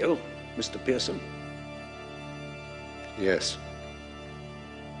it Dale, Mr. Pearson? Yes.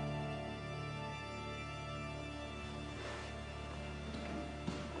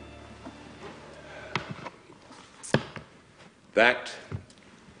 That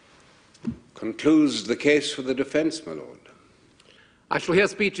concludes the case for the defense, my lord. I shall hear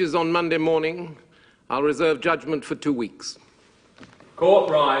speeches on Monday morning. I'll reserve judgment for 2 weeks. Court,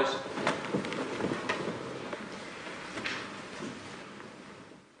 rise.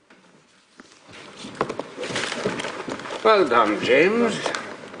 Well done, James.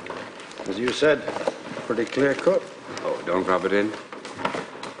 As you said, pretty clear cut. Oh, don't rub it in.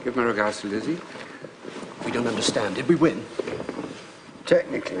 Give my regards to Lizzie. We don't understand. Did we win?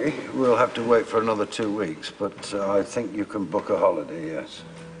 Technically, we'll have to wait for another 2 weeks, but I think you can book a holiday, yes.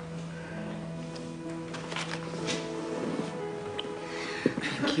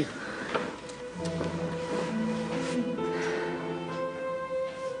 Thank you.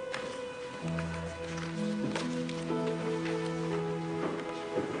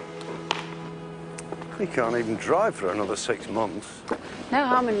 He can't even drive for another 6 months. No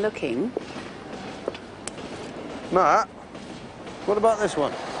harm in looking. Matt, what about this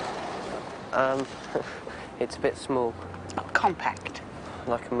one? It's a bit small. Compact.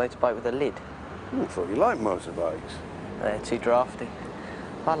 Like a motorbike with a lid. I thought you liked motorbikes. They're too drafty.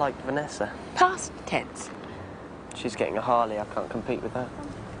 I liked Vanessa. Past tense. She's getting a Harley. I can't compete with that.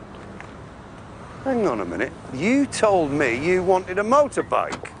 Hang on a minute. You told me you wanted a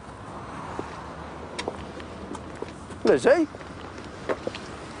motorbike. Lizzie?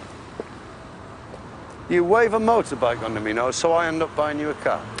 You wave a motorbike under me nose, so I end up buying you a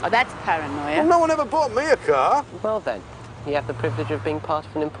car. Oh, that's paranoia. Well, no one ever bought me a car. Well then, you have the privilege of being part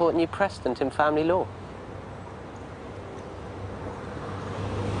of an important new precedent in family law.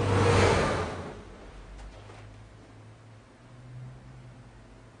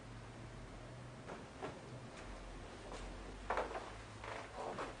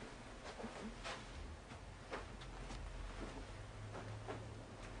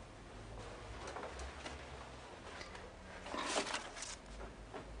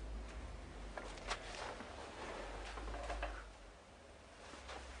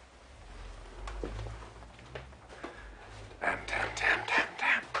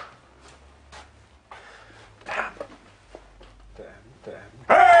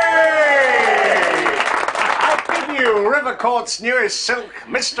 Court's newest silk,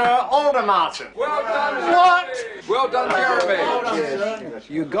 Mr. Aldermartin. Well done, What? Well done, Jeremy. Well done, sir.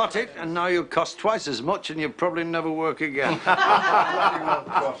 You got it, and now you cost twice as much, and you'll probably never work again.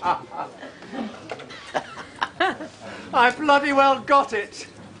 I bloody well got it.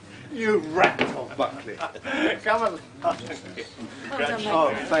 You rattle. Buckley. Come on.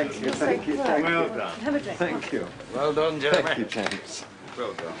 Oh, thank you, thank you, thank you. Well done. Have a drink. Thank you. Well done, Jeremy. Thank you, James.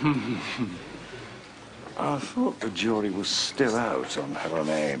 Well done. I thought the jury was still out on Helen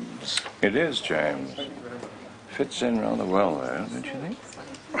Ames. It is, James. Fits in rather well there, don't you think?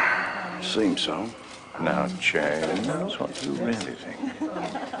 Seems so. Now, James, what do you really think?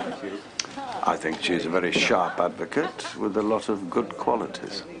 I think she's a very sharp advocate with a lot of good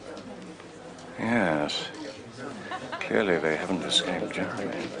qualities. Yes. Clearly they haven't escaped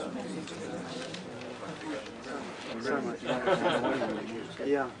Jeremy.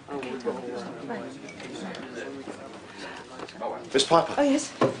 Miss Piper. Oh,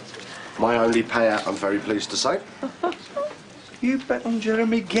 yes? My only payout, I'm very pleased to say. You bet on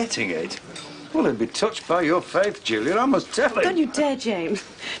Jeremy getting it? Well, he'd be touched by your faith, Julian, I must tell him. Don't you dare, James.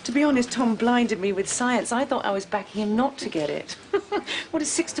 To be honest, Tom blinded me with science. I thought I was backing him not to get it. What does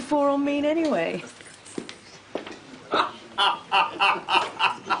 6 to 4 all mean, anyway?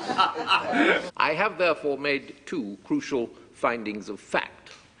 I have therefore made two crucial findings of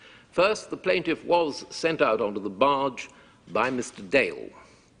fact. First, the plaintiff was sent out onto the barge by Mr. Dale.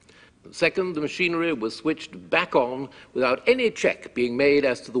 Second, the machinery was switched back on without any check being made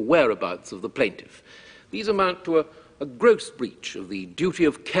as to the whereabouts of the plaintiff. These amount to a gross breach of the duty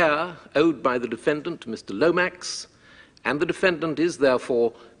of care owed by the defendant, Mr. Lomax, and the defendant is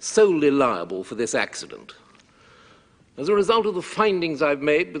therefore solely liable for this accident. As a result of the findings I've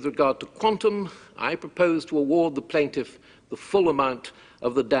made with regard to quantum, I propose to award the plaintiff the full amount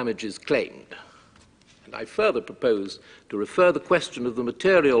of the damages claimed. And I further propose to refer the question of the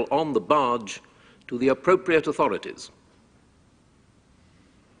material on the barge to the appropriate authorities.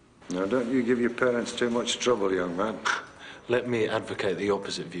 Now, don't you give your parents too much trouble, young man. Let me advocate the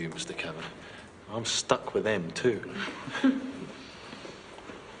opposite view, Mr. Kavanagh. I'm stuck with them, too.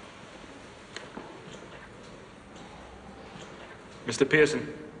 Mr.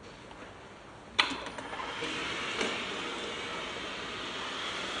 Pearson.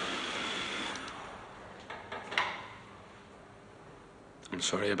 I'm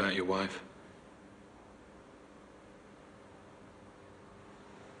sorry about your wife.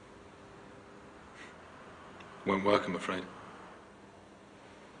 Won't work, I'm afraid.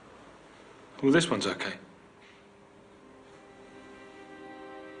 Well, this one's okay.